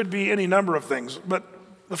answer could be any number of things, but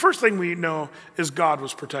the first thing we know is God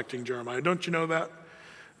was protecting Jeremiah. Don't you know that?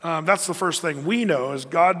 That's the first thing we know is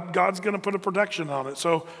God's going to put a protection on it.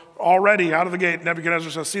 So already out of the gate, Nebuchadnezzar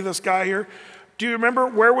says, see this guy here? Do you remember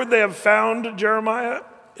where would they have found Jeremiah?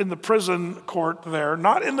 In the prison court there,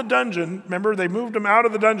 not in the dungeon. Remember, they moved him out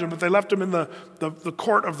of the dungeon, but they left him in the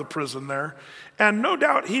court of the prison there. And no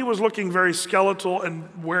doubt he was looking very skeletal and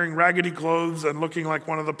wearing raggedy clothes and looking like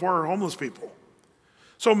one of the poorer homeless people.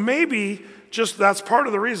 So maybe just that's part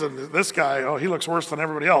of the reason. This guy, he looks worse than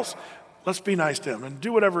everybody else. Let's be nice to him and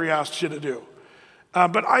do whatever he asks you to do.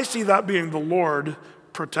 But I see that being the Lord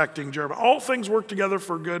protecting Jeremiah. All things work together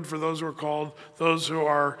for good for those who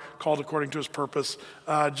are called according to his purpose.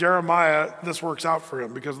 Jeremiah, this works out for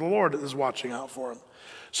him because the Lord is watching out for him.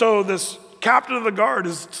 So this captain of the guard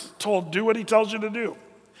is told, do what he tells you to do.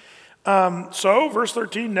 So verse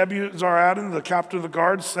 13, Nebuzaradan, the captain of the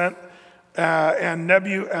guard, sent and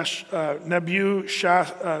Nebuchadnezzar,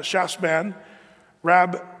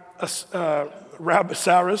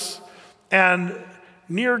 Rabsaris, and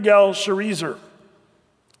Nergal-Sharezer,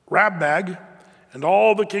 Rabbag, and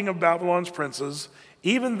all the king of Babylon's princes,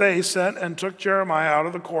 even they sent and took Jeremiah out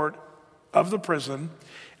of the court of the prison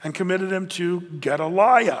and committed him to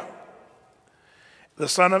Gedaliah, the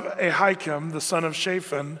son of Ahikam, the son of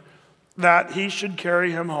Shaphan, that he should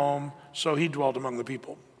carry him home, so he dwelt among the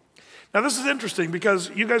people. Now this is interesting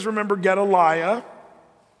because you guys remember Gedaliah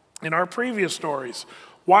in our previous stories.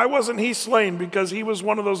 Why wasn't he slain? Because he was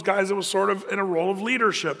one of those guys that was sort of in a role of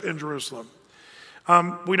leadership in Jerusalem.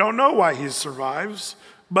 We don't know why he survives,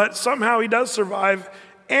 but somehow he does survive.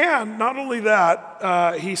 And not only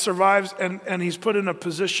that, he survives and he's put in a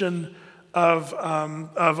position of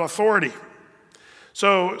authority.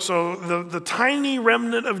 So the tiny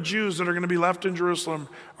remnant of Jews that are going to be left in Jerusalem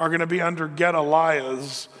are going to be under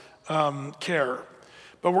Gedaliah's care.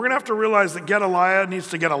 But we're going to have to realize that Gedaliah needs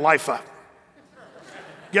to get a life up.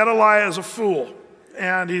 Gedaliah is a fool,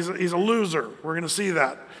 and he's a loser. We're going to see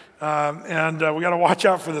that. And we got to watch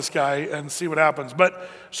out for this guy and see what happens. But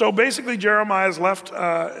so basically Jeremiah is left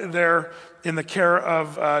there in the care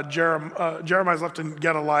of Jeremiah's left in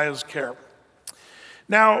Gedaliah's care.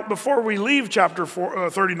 Now, before we leave chapter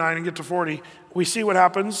 39 and get to 40, we see what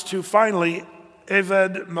happens to finally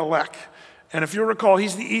Ebed-Melech. And if you recall,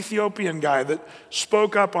 he's the Ethiopian guy that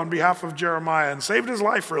spoke up on behalf of Jeremiah and saved his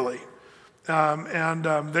life, really. They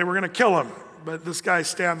were going to kill him, but this guy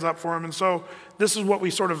stands up for him. And so this is what we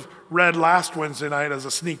sort of read last Wednesday night as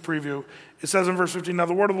a sneak preview. It says in verse 15, now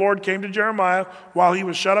the word of the Lord came to Jeremiah while he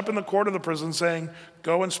was shut up in the court of the prison, saying,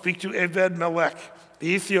 go and speak to Ebed-Melech, the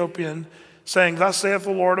Ethiopian, saying, thus saith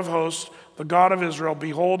the Lord of hosts, the God of Israel,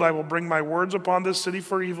 behold, I will bring my words upon this city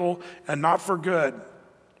for evil and not for good.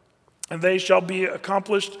 And they shall be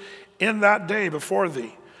accomplished in that day before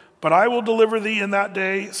thee. But I will deliver thee in that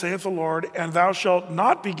day, saith the Lord, and thou shalt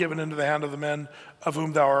not be given into the hand of the men of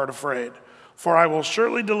whom thou art afraid. For I will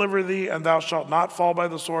surely deliver thee, and thou shalt not fall by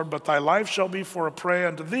the sword, but thy life shall be for a prey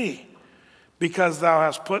unto thee, because thou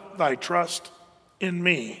hast put thy trust in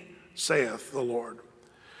me, saith the Lord.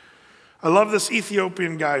 I love this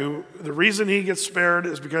Ethiopian guy who, the reason he gets spared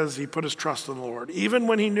is because he put his trust in the Lord. Even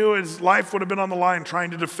when he knew his life would have been on the line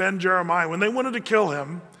trying to defend Jeremiah, when they wanted to kill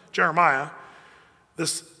him, Jeremiah,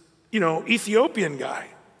 this, Ethiopian guy,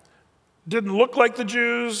 didn't look like the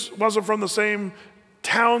Jews, wasn't from the same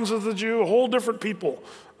towns as the Jew, a whole different people.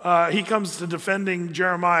 He comes to defending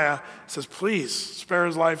Jeremiah, says, please spare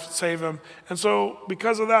his life, save him. And so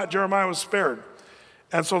because of that, Jeremiah was spared.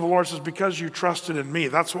 And so the Lord says, because you trusted in me,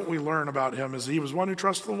 that's what we learn about him, is he was one who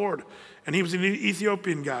trusted the Lord. And he was an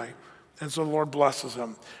Ethiopian guy. And so the Lord blesses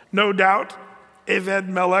him. No doubt,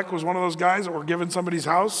 Ebed-Melech was one of those guys that were given somebody's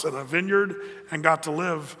house and a vineyard and got to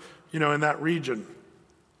live, in that region.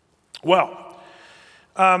 Well,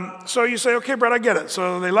 so you say, okay, Brett, I get it.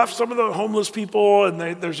 So they left some of the homeless people, and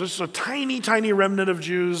there's just a tiny, tiny remnant of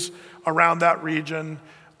Jews around that region.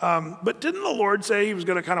 But didn't the Lord say he was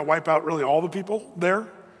going to kind of wipe out really all the people there?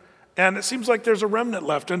 And it seems like there's a remnant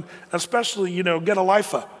left, and especially,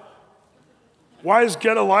 Gedaliah. Why is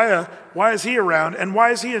Gedaliah, why is he around, and why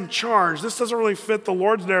is he in charge? This doesn't really fit the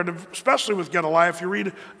Lord's narrative, especially with Gedaliah. If you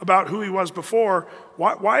read about who he was before,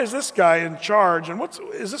 why is this guy in charge? And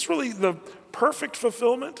is this really the perfect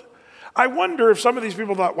fulfillment? I wonder if some of these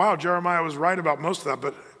people thought, wow, Jeremiah was right about most of that,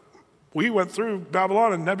 but we went through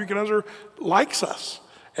Babylon and Nebuchadnezzar likes us,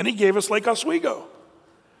 and he gave us Lake Oswego.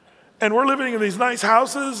 And we're living in these nice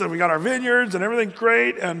houses, and we got our vineyards, and everything's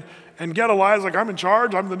great, and Gedaliah's like, I'm in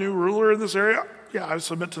charge, I'm the new ruler in this area. Yeah, I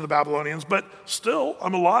submit to the Babylonians, but still,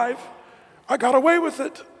 I'm alive. I got away with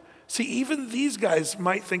it. See, even these guys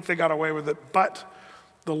might think they got away with it, but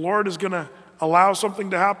the Lord is going to allow something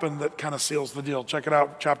to happen that kind of seals the deal. Check it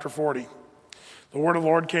out, chapter 40. The word of the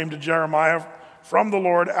Lord came to Jeremiah from the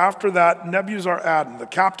Lord. After that, Nebuzaradan, the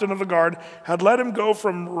captain of the guard, had let him go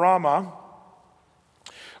from Ramah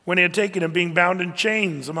when he had taken him, being bound in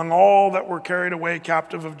chains among all that were carried away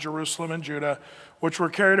captive of Jerusalem and Judah, which were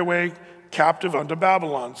carried away captive unto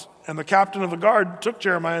Babylon. And the captain of the guard took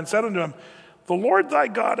Jeremiah and said unto him, the Lord thy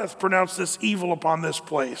God hath pronounced this evil upon this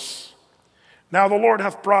place. Now the Lord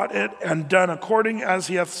hath brought it and done according as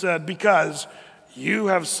he hath said, because you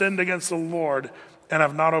have sinned against the Lord and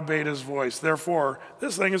have not obeyed his voice. Therefore,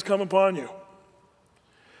 this thing has come upon you.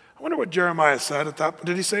 I wonder what Jeremiah said at that.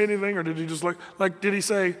 Did he say anything, or did he just look like, did he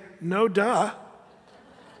say, no duh?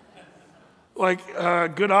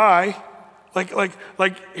 Good eye.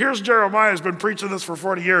 Here's Jeremiah has been preaching this for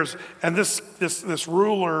 40 years, and this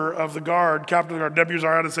ruler of the guard, captain of the guard,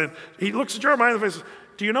 Nebuzaradan, saying, he looks at Jeremiah in the face and says,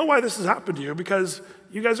 do you know why this has happened to you? Because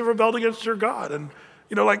you guys have rebelled against your God. And,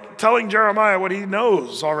 telling Jeremiah what he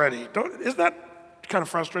knows already. Isn't that kind of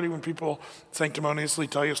frustrating when people sanctimoniously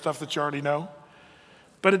tell you stuff that you already know?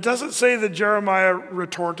 But it doesn't say that Jeremiah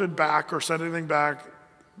retorted back or said anything back.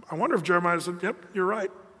 I wonder if Jeremiah said, yep, you're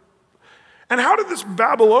right. And how did this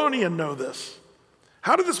Babylonian know this?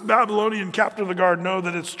 How did this Babylonian captain of the guard know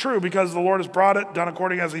that it's true? Because the Lord has brought it, done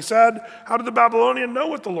according as he said. How did the Babylonian know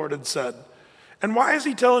what the Lord had said? And why is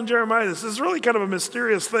he telling Jeremiah this? This is really kind of a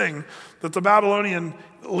mysterious thing that the Babylonian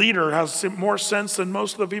leader has more sense than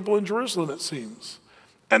most of the people in Jerusalem, it seems.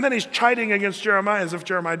 And then he's chiding against Jeremiah as if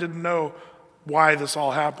Jeremiah didn't know why this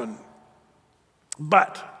all happened.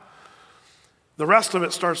 But the rest of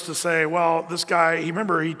it starts to say, well, this guy, he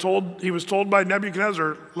was told by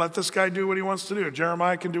Nebuchadnezzar, let this guy do what he wants to do.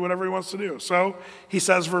 Jeremiah can do whatever he wants to do. So he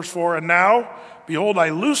says, verse 4, and now, behold, I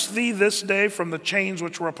loose thee this day from the chains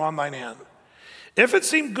which were upon thine hand. If it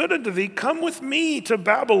seem good unto thee, come with me to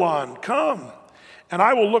Babylon, come, and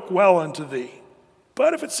I will look well unto thee.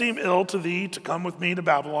 But if it seem ill to thee to come with me to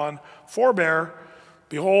Babylon, forbear.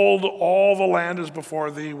 Behold, all the land is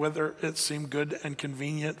before thee, whither it seem good and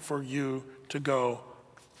convenient for you to go,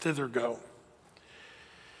 thither go.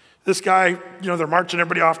 This guy, they're marching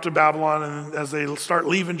everybody off to Babylon, and as they start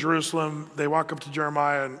leaving Jerusalem, they walk up to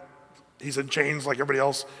Jeremiah, and he's in chains like everybody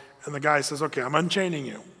else, and the guy says, okay, I'm unchaining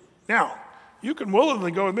you. Now, you can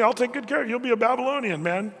willingly go with me. I'll take good care of you. You'll be a Babylonian,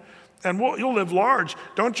 man. and you'll live large.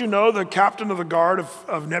 Don't you know the captain of the guard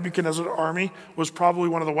of Nebuchadnezzar's army was probably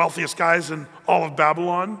one of the wealthiest guys in all of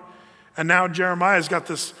Babylon? And now Jeremiah's got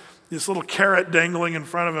this little carrot dangling in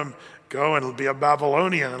front of him. Go and be a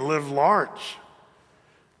Babylonian and live large.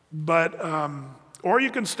 But, or you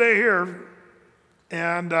can stay here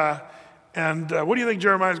and what do you think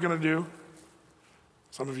Jeremiah's going to do?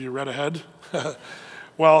 Some of you read ahead.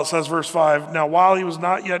 Well, it says verse 5, now while he was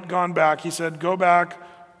not yet gone back, he said, go back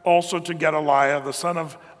also to Gedaliah, the son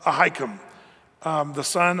of Ahikam, the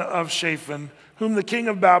son of Shaphan, whom the king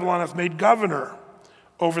of Babylon hath made governor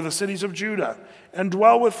over the cities of Judah, and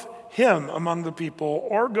dwell with him among the people,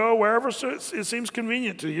 or go wherever it seems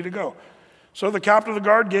convenient to you to go. So the captain of the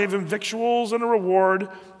guard gave him victuals and a reward,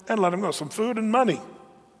 and let him go, some food and money.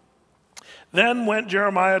 Then went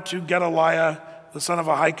Jeremiah to Gedaliah, the son of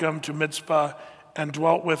Ahikam, to Mizpah, and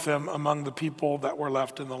dwelt with him among the people that were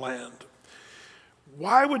left in the land.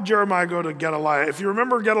 Why would Jeremiah go to Gedaliah? If you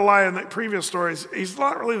remember Gedaliah in the previous stories, he's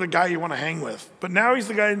not really the guy you want to hang with, but now he's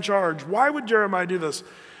the guy in charge. Why would Jeremiah do this?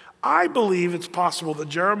 I believe it's possible that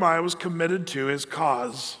Jeremiah was committed to his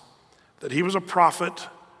cause, that he was a prophet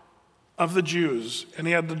of the Jews, and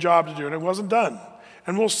he had the job to do, and it wasn't done.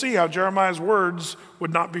 And we'll see how Jeremiah's words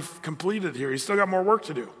would not be completed here. He's still got more work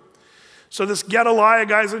to do. So this Gedaliah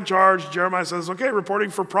guy's in charge. Jeremiah says, okay, reporting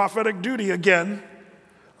for prophetic duty again.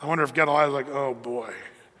 I wonder if Gedaliah's like, oh boy,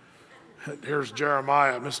 here's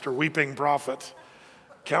Jeremiah, Mr. Weeping Prophet.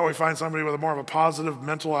 Can't we find somebody with more of a positive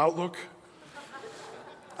mental outlook?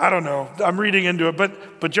 I don't know. I'm reading into it,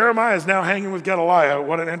 but Jeremiah is now hanging with Gedaliah.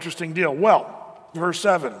 What an interesting deal. Well, verse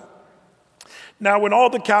 7. Now when all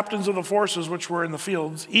the captains of the forces which were in the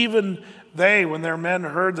fields, even they, when their men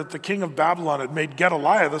heard that the king of Babylon had made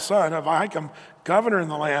Gedaliah the son of Ahikam governor in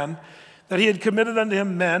the land, that he had committed unto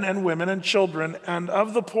him men and women and children, and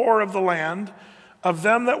of the poor of the land, of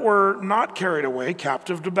them that were not carried away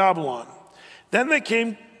captive to Babylon. Then they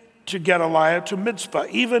came to Gedaliah to Mizpah,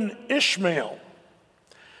 even Ishmael,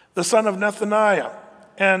 the son of Nethaniah,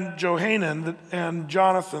 and Johanan and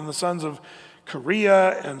Jonathan, the sons of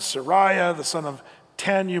Kareah, and Sariah, the son of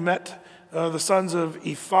Tanumet, the sons of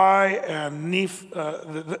Ephi, and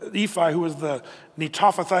Ephi, who was the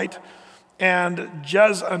Netophathite, and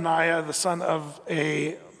Jezaniah, the son of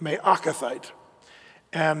a Maacathite,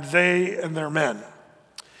 and they and their men.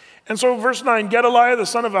 And so verse 9, Gedaliah, the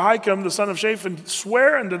son of Ahikam, the son of Shaphan,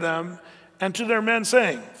 sware unto them and to their men,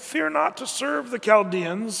 saying, fear not to serve the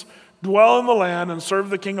Chaldeans, dwell in the land, and serve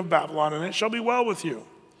the king of Babylon, and it shall be well with you.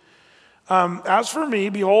 As for me,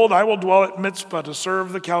 behold, I will dwell at Mizpah to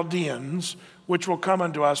serve the Chaldeans, which will come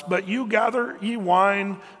unto us. But you gather ye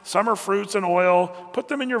wine, summer fruits, and oil, put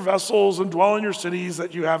them in your vessels, and dwell in your cities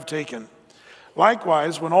that you have taken.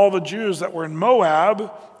 Likewise, when all the Jews that were in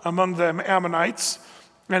Moab, among the Ammonites,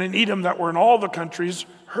 and in Edom that were in all the countries,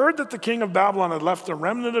 heard that the king of Babylon had left the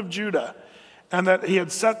remnant of Judah, and that he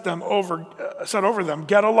had set over them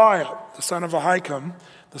Gedaliah, the son of Ahikam,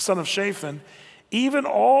 the son of Shaphan, even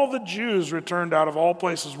all the Jews returned out of all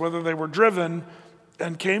places, whither they were driven,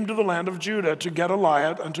 and came to the land of Judah to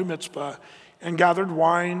Gedaliah unto Mizpah, and gathered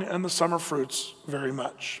wine and the summer fruits very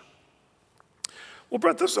much. Well,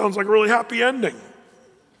 Brett, this sounds like a really happy ending.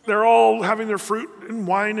 They're all having their fruit and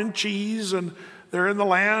wine and cheese, and they're in the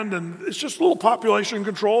land, and it's just a little population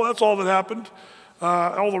control. That's all that happened.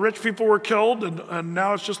 All the rich people were killed, and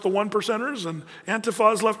now it's just the one percenters, and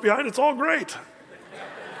Antifa is left behind. It's all great.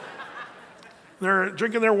 They're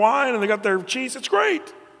drinking their wine, and they got their cheese. It's great.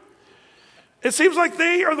 It seems like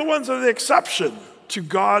they are the ones that are the exception to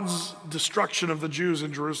God's destruction of the Jews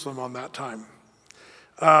in Jerusalem on that time.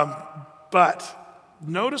 But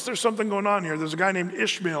notice there's something going on here. There's a guy named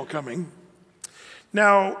Ishmael coming.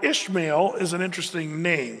 Now, Ishmael is an interesting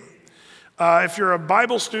name. If you're a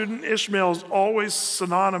Bible student, Ishmael is always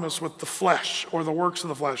synonymous with the flesh or the works of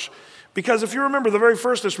the flesh. Because if you remember the very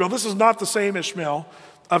first Ishmael, this is not the same Ishmael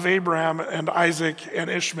of Abraham and Isaac and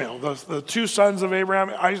Ishmael, the two sons of Abraham,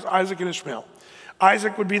 Isaac and Ishmael.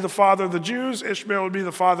 Isaac would be the father of the Jews, Ishmael would be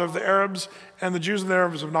the father of the Arabs, and the Jews and the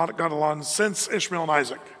Arabs have not got along since Ishmael and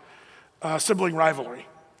Isaac. Sibling rivalry.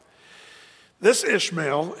 This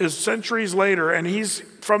Ishmael is centuries later, and he's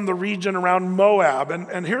from the region around Moab,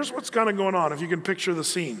 and here's what's kind of going on, if you can picture the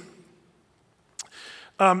scene.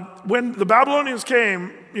 When the Babylonians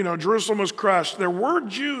came, Jerusalem was crushed. There were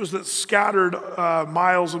Jews that scattered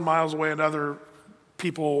miles and miles away into other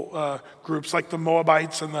people groups like the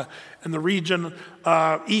Moabites and the region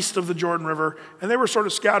east of the Jordan River, and they were sort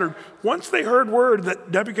of scattered. Once they heard word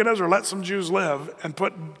that Nebuchadnezzar let some Jews live and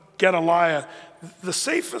put Gedaliah, the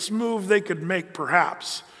safest move they could make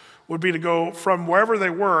perhaps would be to go from wherever they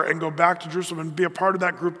were and go back to Jerusalem and be a part of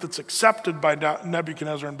that group that's accepted by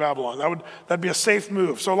Nebuchadnezzar in Babylon. That'd be a safe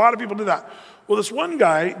move. So a lot of people do that. Well, this one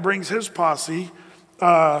guy brings his posse,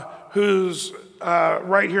 who's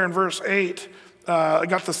right here in verse 8. I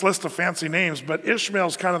got this list of fancy names, but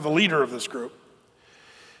Ishmael's kind of the leader of this group.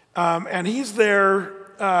 And he's there,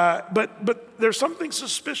 but there's something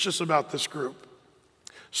suspicious about this group.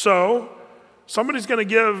 So somebody's going to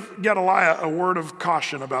give Gedaliah a word of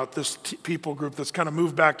caution about this people group that's kind of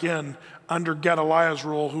moved back in under Gedaliah's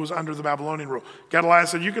rule, who was under the Babylonian rule. Gedaliah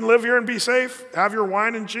said, you can live here and be safe, have your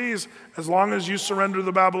wine and cheese, as long as you surrender to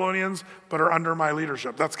the Babylonians, but are under my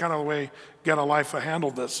leadership. That's kind of the way Gedaliah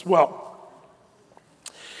handled this. Well,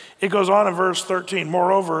 it goes on in verse 13.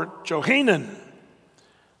 Moreover, Johanan,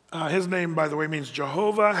 his name, by the way, means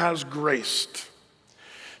Jehovah has graced.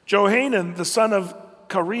 Johanan, the son of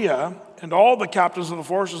Kareah, and all the captains of the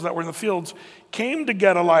forces that were in the fields came to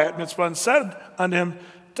Gedaliah at Mizpah and said unto him,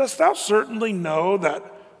 dost thou certainly know that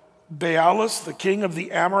Baalis, the king of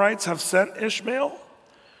the Amorites, have sent Ishmael,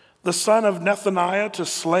 the son of Nethaniah, to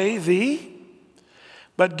slay thee?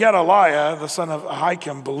 But Gedaliah, the son of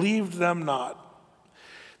Ahikam, believed them not.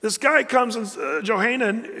 This guy comes and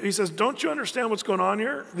Johanan, he says, don't you understand what's going on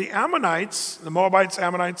here? The Ammonites, the Moabites,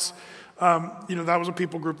 Ammonites, that was a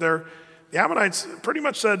people group there. The Ammonites pretty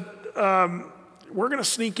much said, we're going to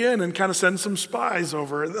sneak in and kind of send some spies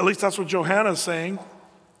over. At least that's what Johanan is saying.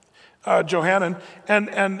 Johanan.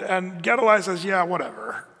 And Gedaliah says, yeah,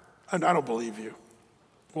 whatever. And I don't believe you.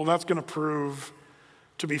 Well, that's going to prove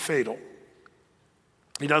to be fatal.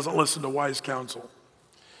 He doesn't listen to wise counsel.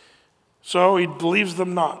 So he believes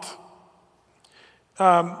them not.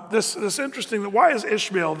 This interesting, why is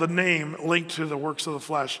Ishmael, the name, linked to the works of the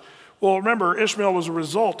flesh? Well, remember, Ishmael was a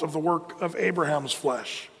result of the work of Abraham's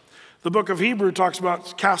flesh. The book of Hebrew talks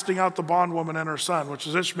about casting out the bondwoman and her son, which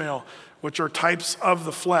is Ishmael, which are types of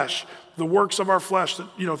the flesh, the works of our flesh,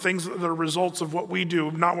 things that are results of what we do,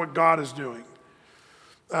 not what God is doing.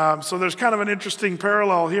 So there's kind of an interesting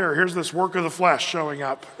parallel here. Here's this work of the flesh showing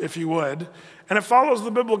up, if you would. And it follows the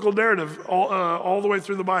biblical narrative all the way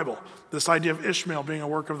through the Bible, this idea of Ishmael being a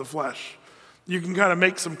work of the flesh. You can kind of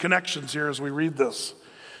make some connections here as we read this.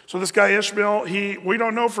 So this guy Ishmael, we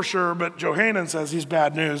don't know for sure, but Johanan says he's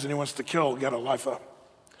bad news and he wants to kill Gedaliah.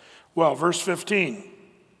 Well, verse 15.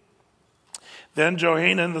 Then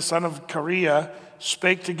Johanan, the son of Kareah,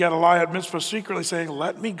 spake to Gedaliah at Mizpah secretly, saying,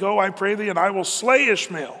 let me go, I pray thee, and I will slay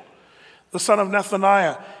Ishmael, the son of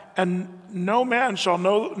Nethaniah, and no man shall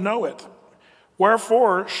know it.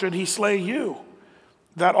 Wherefore should he slay you?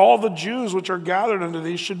 That all the Jews which are gathered unto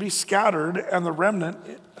thee should be scattered, and the remnant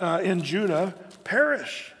in Judah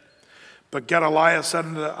perish. But Gedaliah said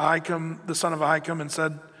unto Ahikam, the son of Ahikam, and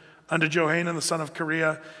said unto Johanan, the son of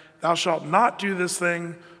Kareah, thou shalt not do this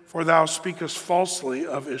thing, for thou speakest falsely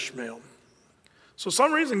of Ishmael. So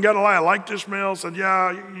some reason Gedaliah liked Ishmael, said,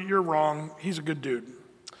 yeah, you're wrong. He's a good dude.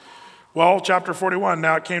 Well, chapter 41,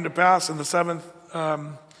 now it came to pass in the 7th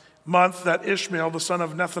month that Ishmael, the son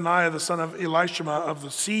of Nethaniah, the son of Elishama, of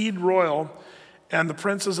the seed royal, and the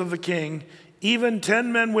princes of the king, even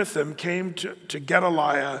 10 men with them came to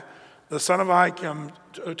Gedaliah, the son of Ahikam,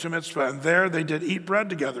 to Mizpah. And there they did eat bread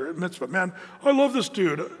together at Mizpah. Man, I love this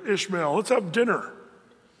dude, Ishmael. Let's have dinner.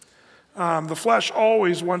 The flesh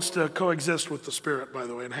always wants to coexist with the spirit, by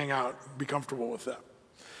the way, and hang out, be comfortable with that.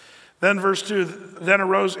 Then verse 2, then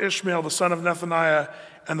arose Ishmael, the son of Nethaniah,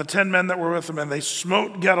 and the 10 men that were with him, and they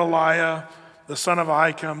smote Gedaliah, the son of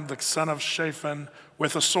Ahikam, the son of Shaphan,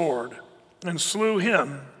 with a sword, and slew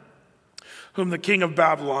him, whom the king of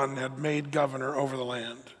Babylon had made governor over the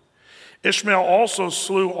land. Ishmael also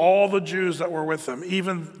slew all the Jews that were with him,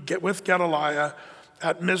 even with Gedaliah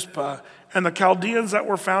at Mizpah, and the Chaldeans that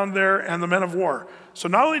were found there, and the men of war. So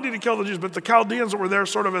not only did he kill the Jews, but the Chaldeans that were there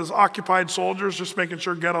sort of as occupied soldiers, just making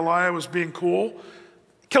sure Gedaliah was being cool,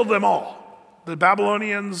 killed them all. The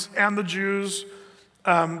Babylonians and the Jews.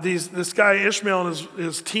 This guy Ishmael and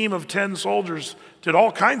his team of 10 soldiers did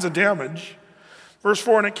all kinds of damage. Verse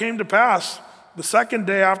 4, and it came to pass the second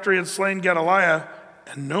day after he had slain Gedaliah,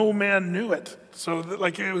 and no man knew it. So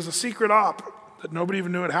it was a secret op that nobody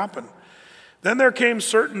even knew it happened. Then there came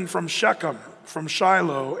certain from Shechem, from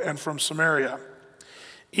Shiloh, and from Samaria,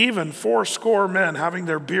 even 80 men, having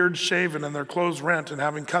their beards shaven and their clothes rent, and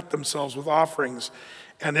having cut themselves with offerings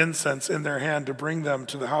and incense in their hand to bring them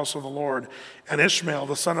to the house of the Lord. And Ishmael,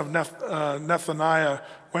 the son of Nethaniah,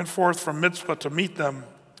 went forth from Mizpah to meet them,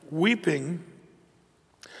 weeping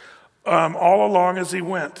all along as he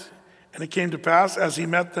went. And it came to pass, as he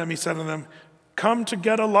met them, he said to them, come to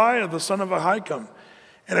Gedaliah, the son of Ahikam.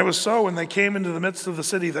 And it was so when they came into the midst of the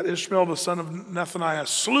city that Ishmael the son of Nethaniah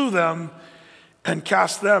slew them and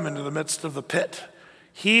cast them into the midst of the pit,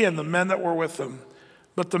 he and the men that were with him.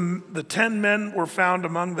 But the 10 men were found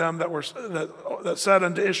among them that said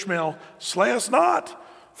unto Ishmael, slay us not,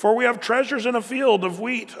 for we have treasures in a field of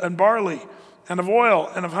wheat and barley and of oil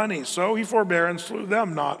and of honey. So he forbare and slew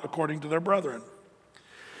them not according to their brethren.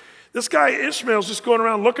 This guy Ishmael's just going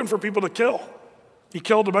around looking for people to kill. He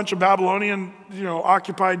killed a bunch of Babylonian,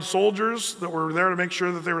 occupied soldiers that were there to make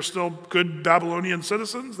sure that they were still good Babylonian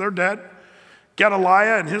citizens. They're dead.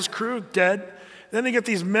 Gedaliah and his crew, dead. Then you get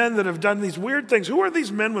these men that have done these weird things. Who are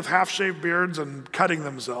these men with half-shaved beards and cutting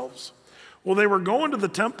themselves? Well, they were going to the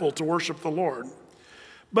temple to worship the Lord.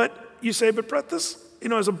 But you say, but Brett, this,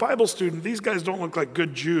 as a Bible student, these guys don't look like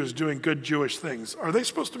good Jews doing good Jewish things. Are they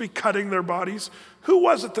supposed to be cutting their bodies? Who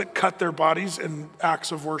was it that cut their bodies in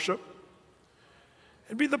acts of worship?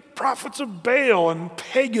 It'd be the prophets of Baal, and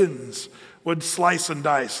pagans would slice and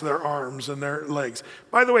dice their arms and their legs.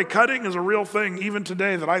 By the way, cutting is a real thing even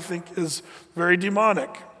today that I think is very demonic.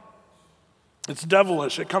 It's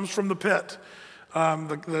devilish. It comes from the pit.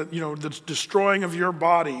 The destroying of your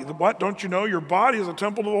body. What? Don't you know your body is a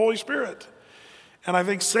temple of the Holy Spirit? And I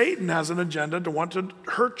think Satan has an agenda to want to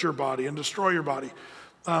hurt your body and destroy your body.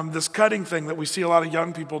 This cutting thing that we see a lot of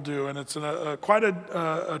young people do, and it's quite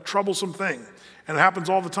a troublesome thing, and it happens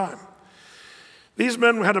all the time. These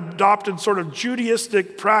men had adopted sort of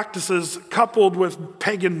Judaistic practices coupled with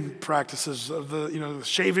pagan practices of the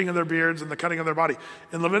shaving of their beards and the cutting of their body.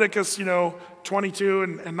 In Leviticus, 22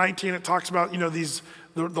 and 19, it talks about,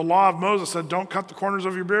 the law of Moses said, don't cut the corners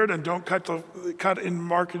of your beard and don't cut in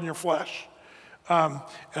mark in your flesh.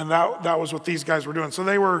 And that was what these guys were doing. So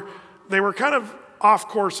they were kind of off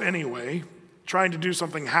course anyway, trying to do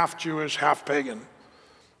something half Jewish, half pagan.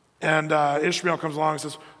 And Ishmael comes along and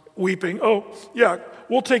says, weeping, oh, yeah,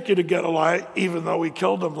 we'll take you to Gedaliah, even though we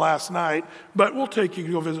killed him last night, but we'll take you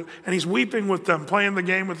to go visit. And he's weeping with them, playing the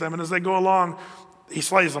game with them. And as they go along, he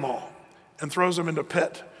slays them all and throws them into a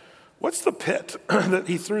pit. What's the pit that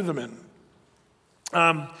he threw them in?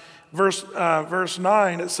 Verse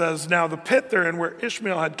 9, it says, now the pit therein where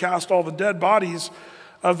Ishmael had cast all the dead bodies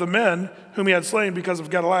of the men whom he had slain because of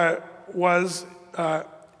Gedaliah was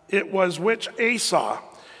which Asa,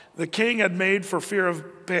 the king, had made for fear of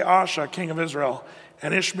Baasha, king of Israel,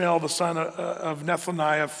 and Ishmael, the son of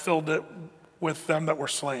Nethaniah, filled it with them that were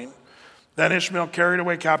slain. Then Ishmael carried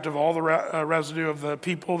away captive all the residue of the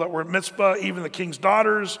people that were at Mizpah, even the king's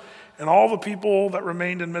daughters, and all the people that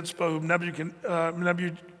remained in Mizpah, whom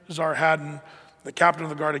Nebuchadnezzar the captain of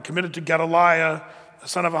the guard, had committed to Gedaliah, the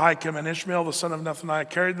son of Ahikam, and Ishmael, the son of Nethaniah,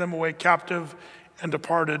 carried them away captive and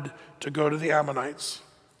departed to go to the Ammonites.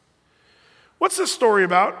 What's this story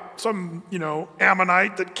about? Some,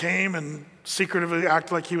 Ammonite that came and secretively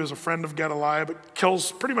acted like he was a friend of Gedaliah, but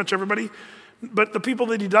kills pretty much everybody. But the people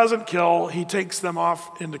that he doesn't kill, he takes them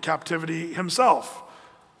off into captivity himself.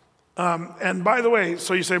 And by the way,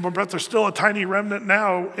 so you say, well, Brett, there's still a tiny remnant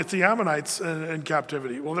now. It's the Ammonites in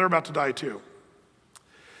captivity. Well, they're about to die too.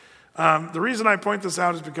 The reason I point this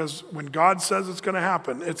out is because when God says it's going to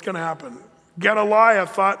happen, it's going to happen. Gedaliah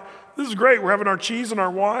thought, this is great. We're having our cheese and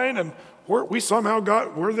our wine, and we're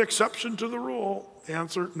the exception to the rule. The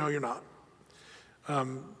answer, no, you're not.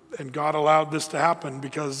 And God allowed this to happen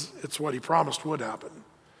because it's what he promised would happen.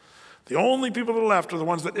 The only people that are left are the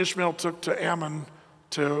ones that Ishmael took to Ammon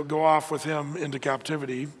to go off with him into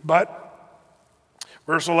captivity. But,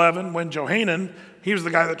 verse 11, when Johanan, he was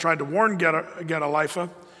the guy that tried to warn Gedaliah.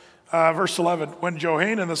 Verse 11, when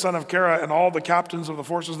Johanan, the son of Korah, and all the captains of the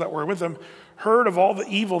forces that were with him heard of all the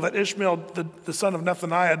evil that Ishmael, the son of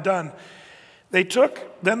Nethaniah, had done, they took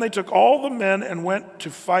all the men and went to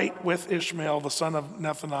fight with Ishmael, the son of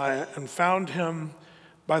Nethaniah, and found him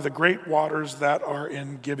by the great waters that are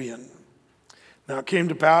in Gibeon. Now it came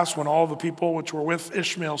to pass when all the people which were with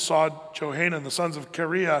Ishmael saw Johanan, the sons of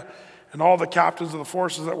Kareah, and all the captains of the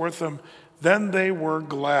forces that were with them, then they were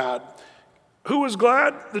glad. Who was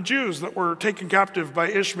glad? The Jews that were taken captive by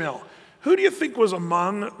Ishmael. Who do you think was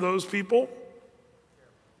among those people?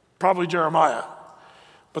 Probably Jeremiah.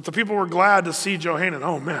 But the people were glad to see Johanan.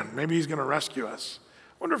 Oh man, maybe he's going to rescue us.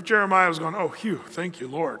 I wonder if Jeremiah was going, oh, phew, thank you,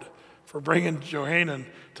 Lord, for bringing Johanan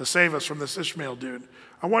to save us from this Ishmael dude.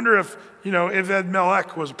 I wonder if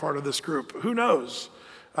Ebed-Melech was a part of this group. Who knows?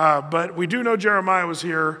 But we do know Jeremiah was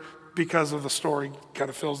here because of the story, kind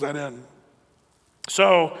of fills that in.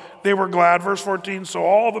 So they were glad. Verse 14, so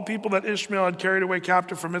all the people that Ishmael had carried away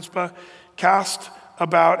captive from Mizpah cast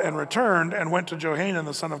about and returned and went to Johanan,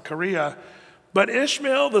 the son of Kareah. But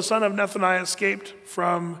Ishmael, the son of Nethaniah, escaped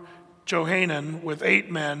from Johanan with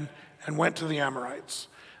 8 men and went to the Amorites.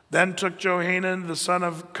 Then took Johanan, the son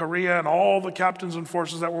of Kareah, and all the captains and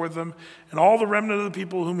forces that were with him, and all the remnant of the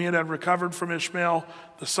people whom he had recovered from Ishmael,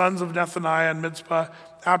 the sons of Nethaniah and Mizpah.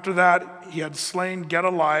 After that, he had slain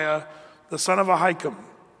Gedaliah, the son of Ahikam,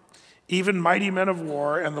 even mighty men of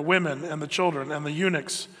war, and the women and the children and the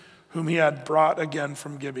eunuchs whom he had brought again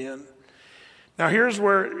from Gibeon. Now here's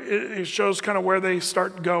where it shows kind of where they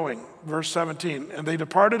start going. Verse 17, and they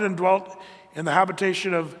departed and dwelt in the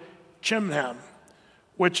habitation of Chimham,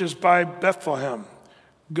 which is by Bethlehem.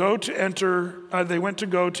 They went to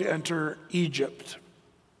go to enter Egypt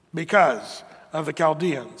because of the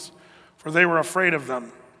Chaldeans, for they were afraid of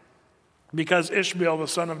them. Because Ishmael, the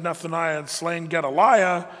son of Nethaniah, had slain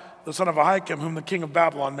Gedaliah, the son of Ahikam, whom the king of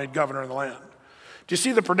Babylon made governor in the land. Do you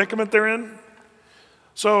see the predicament they're in?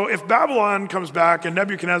 So if Babylon comes back and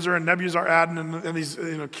Nebuchadnezzar and Nebuzaradan and these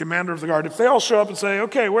commander of the guard, if they all show up and say,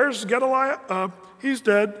 okay, where's Gedaliah? He's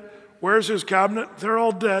dead. Where's his cabinet? They're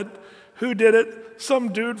all dead. Who did it?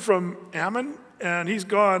 Some dude from Ammon, and he's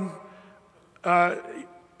gone.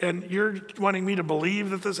 And you're wanting me to believe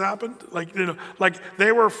that this happened? Like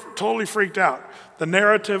they were totally freaked out. The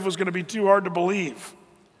narrative was going to be too hard to believe.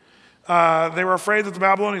 They were afraid that the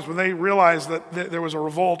Babylonians, when they realized that there was a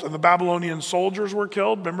revolt and the Babylonian soldiers were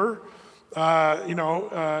killed, remember?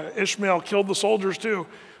 Ishmael killed the soldiers too.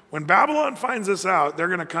 When Babylon finds this out, they're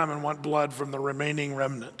going to come and want blood from the remaining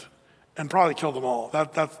remnant and probably kill them all.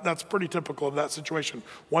 That's pretty typical of that situation.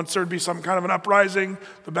 Once there'd be some kind of an uprising,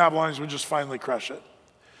 the Babylonians would just finally crush it.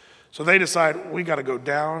 So they decide, we got to go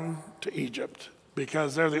down to Egypt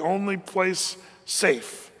because they're the only place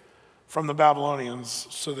safe from the Babylonians.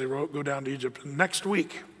 So they go down to Egypt. And next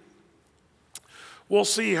week, we'll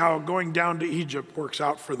see how going down to Egypt works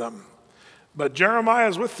out for them. But Jeremiah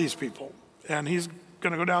is with these people, and he's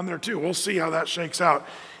going to go down there too. We'll see how that shakes out.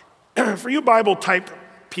 For you Bible type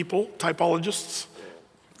people, typologists,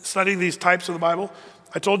 studying these types of the Bible,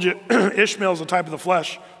 I told you Ishmael is a type of the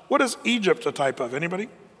flesh. What is Egypt a type of? Anybody?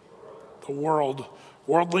 The world.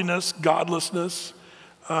 Worldliness, godlessness.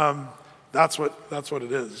 That's what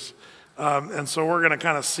it is. And so we're going to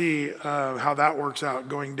kind of see how that works out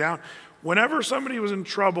going down. Whenever somebody was in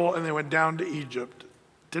trouble and they went down to Egypt,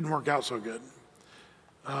 it didn't work out so good.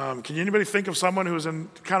 Can anybody think of someone who was in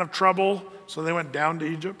kind of trouble, so they went down to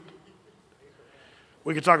Egypt?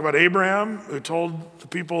 We could talk about Abraham, who told the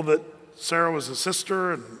people that Sarah was his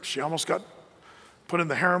sister, and she almost got put in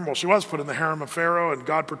the harem. Well, she was put in the harem of Pharaoh, and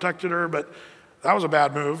God protected her, but that was a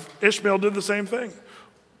bad move. Ishmael did the same thing.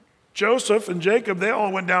 Joseph and Jacob, they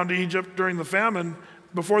all went down to Egypt during the famine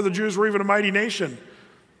before the Jews were even a mighty nation,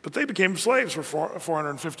 but they became slaves for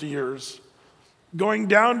 450 years. Going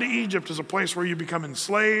down to Egypt is a place where you become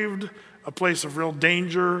enslaved, a place of real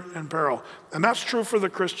danger and peril. And that's true for the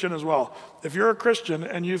Christian as well. If you're a Christian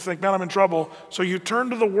and you think, man, I'm in trouble, so you turn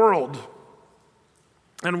to the world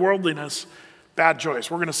and worldliness, bad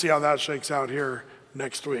choice. We're going to see how that shakes out here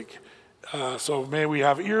next week. So may we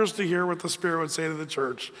have ears to hear what the Spirit would say to the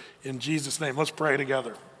church in Jesus' name. Let's pray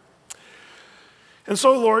together. And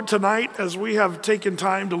so, Lord, tonight, as we have taken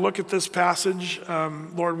time to look at this passage,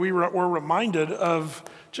 Lord, we're reminded of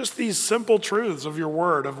just these simple truths of your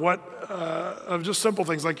word, of just simple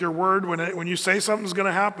things like your word. When you say something's going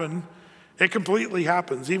to happen, it completely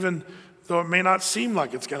happens, even though it may not seem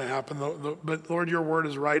like it's going to happen. But Lord, your word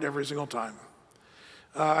is right every single time.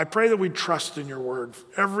 I pray that we trust in your word,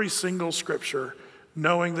 every single scripture,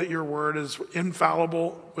 knowing that your word is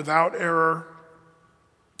infallible, without error,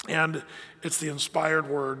 and it's the inspired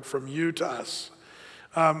word from you to us.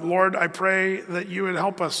 Lord, I pray that you would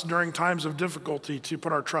help us during times of difficulty to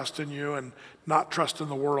put our trust in you and not trust in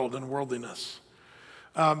the world and worldliness.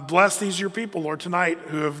 Bless these your people, Lord, tonight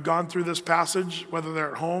who have gone through this passage, whether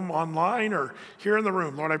they're at home, online, or here in the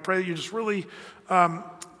room. Lord, I pray that you just really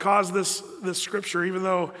cause this scripture, even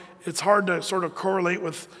though it's hard to sort of correlate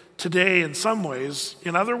with today in some ways,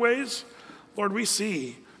 in other ways, Lord, we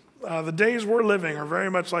see the days we're living are very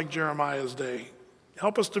much like Jeremiah's day.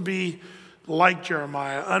 Help us to be like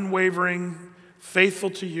Jeremiah, unwavering, faithful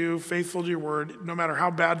to you, faithful to your word, no matter how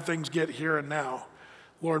bad things get here and now.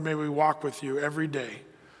 Lord, may we walk with you every day,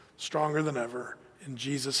 stronger than ever. In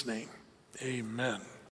Jesus' name, amen.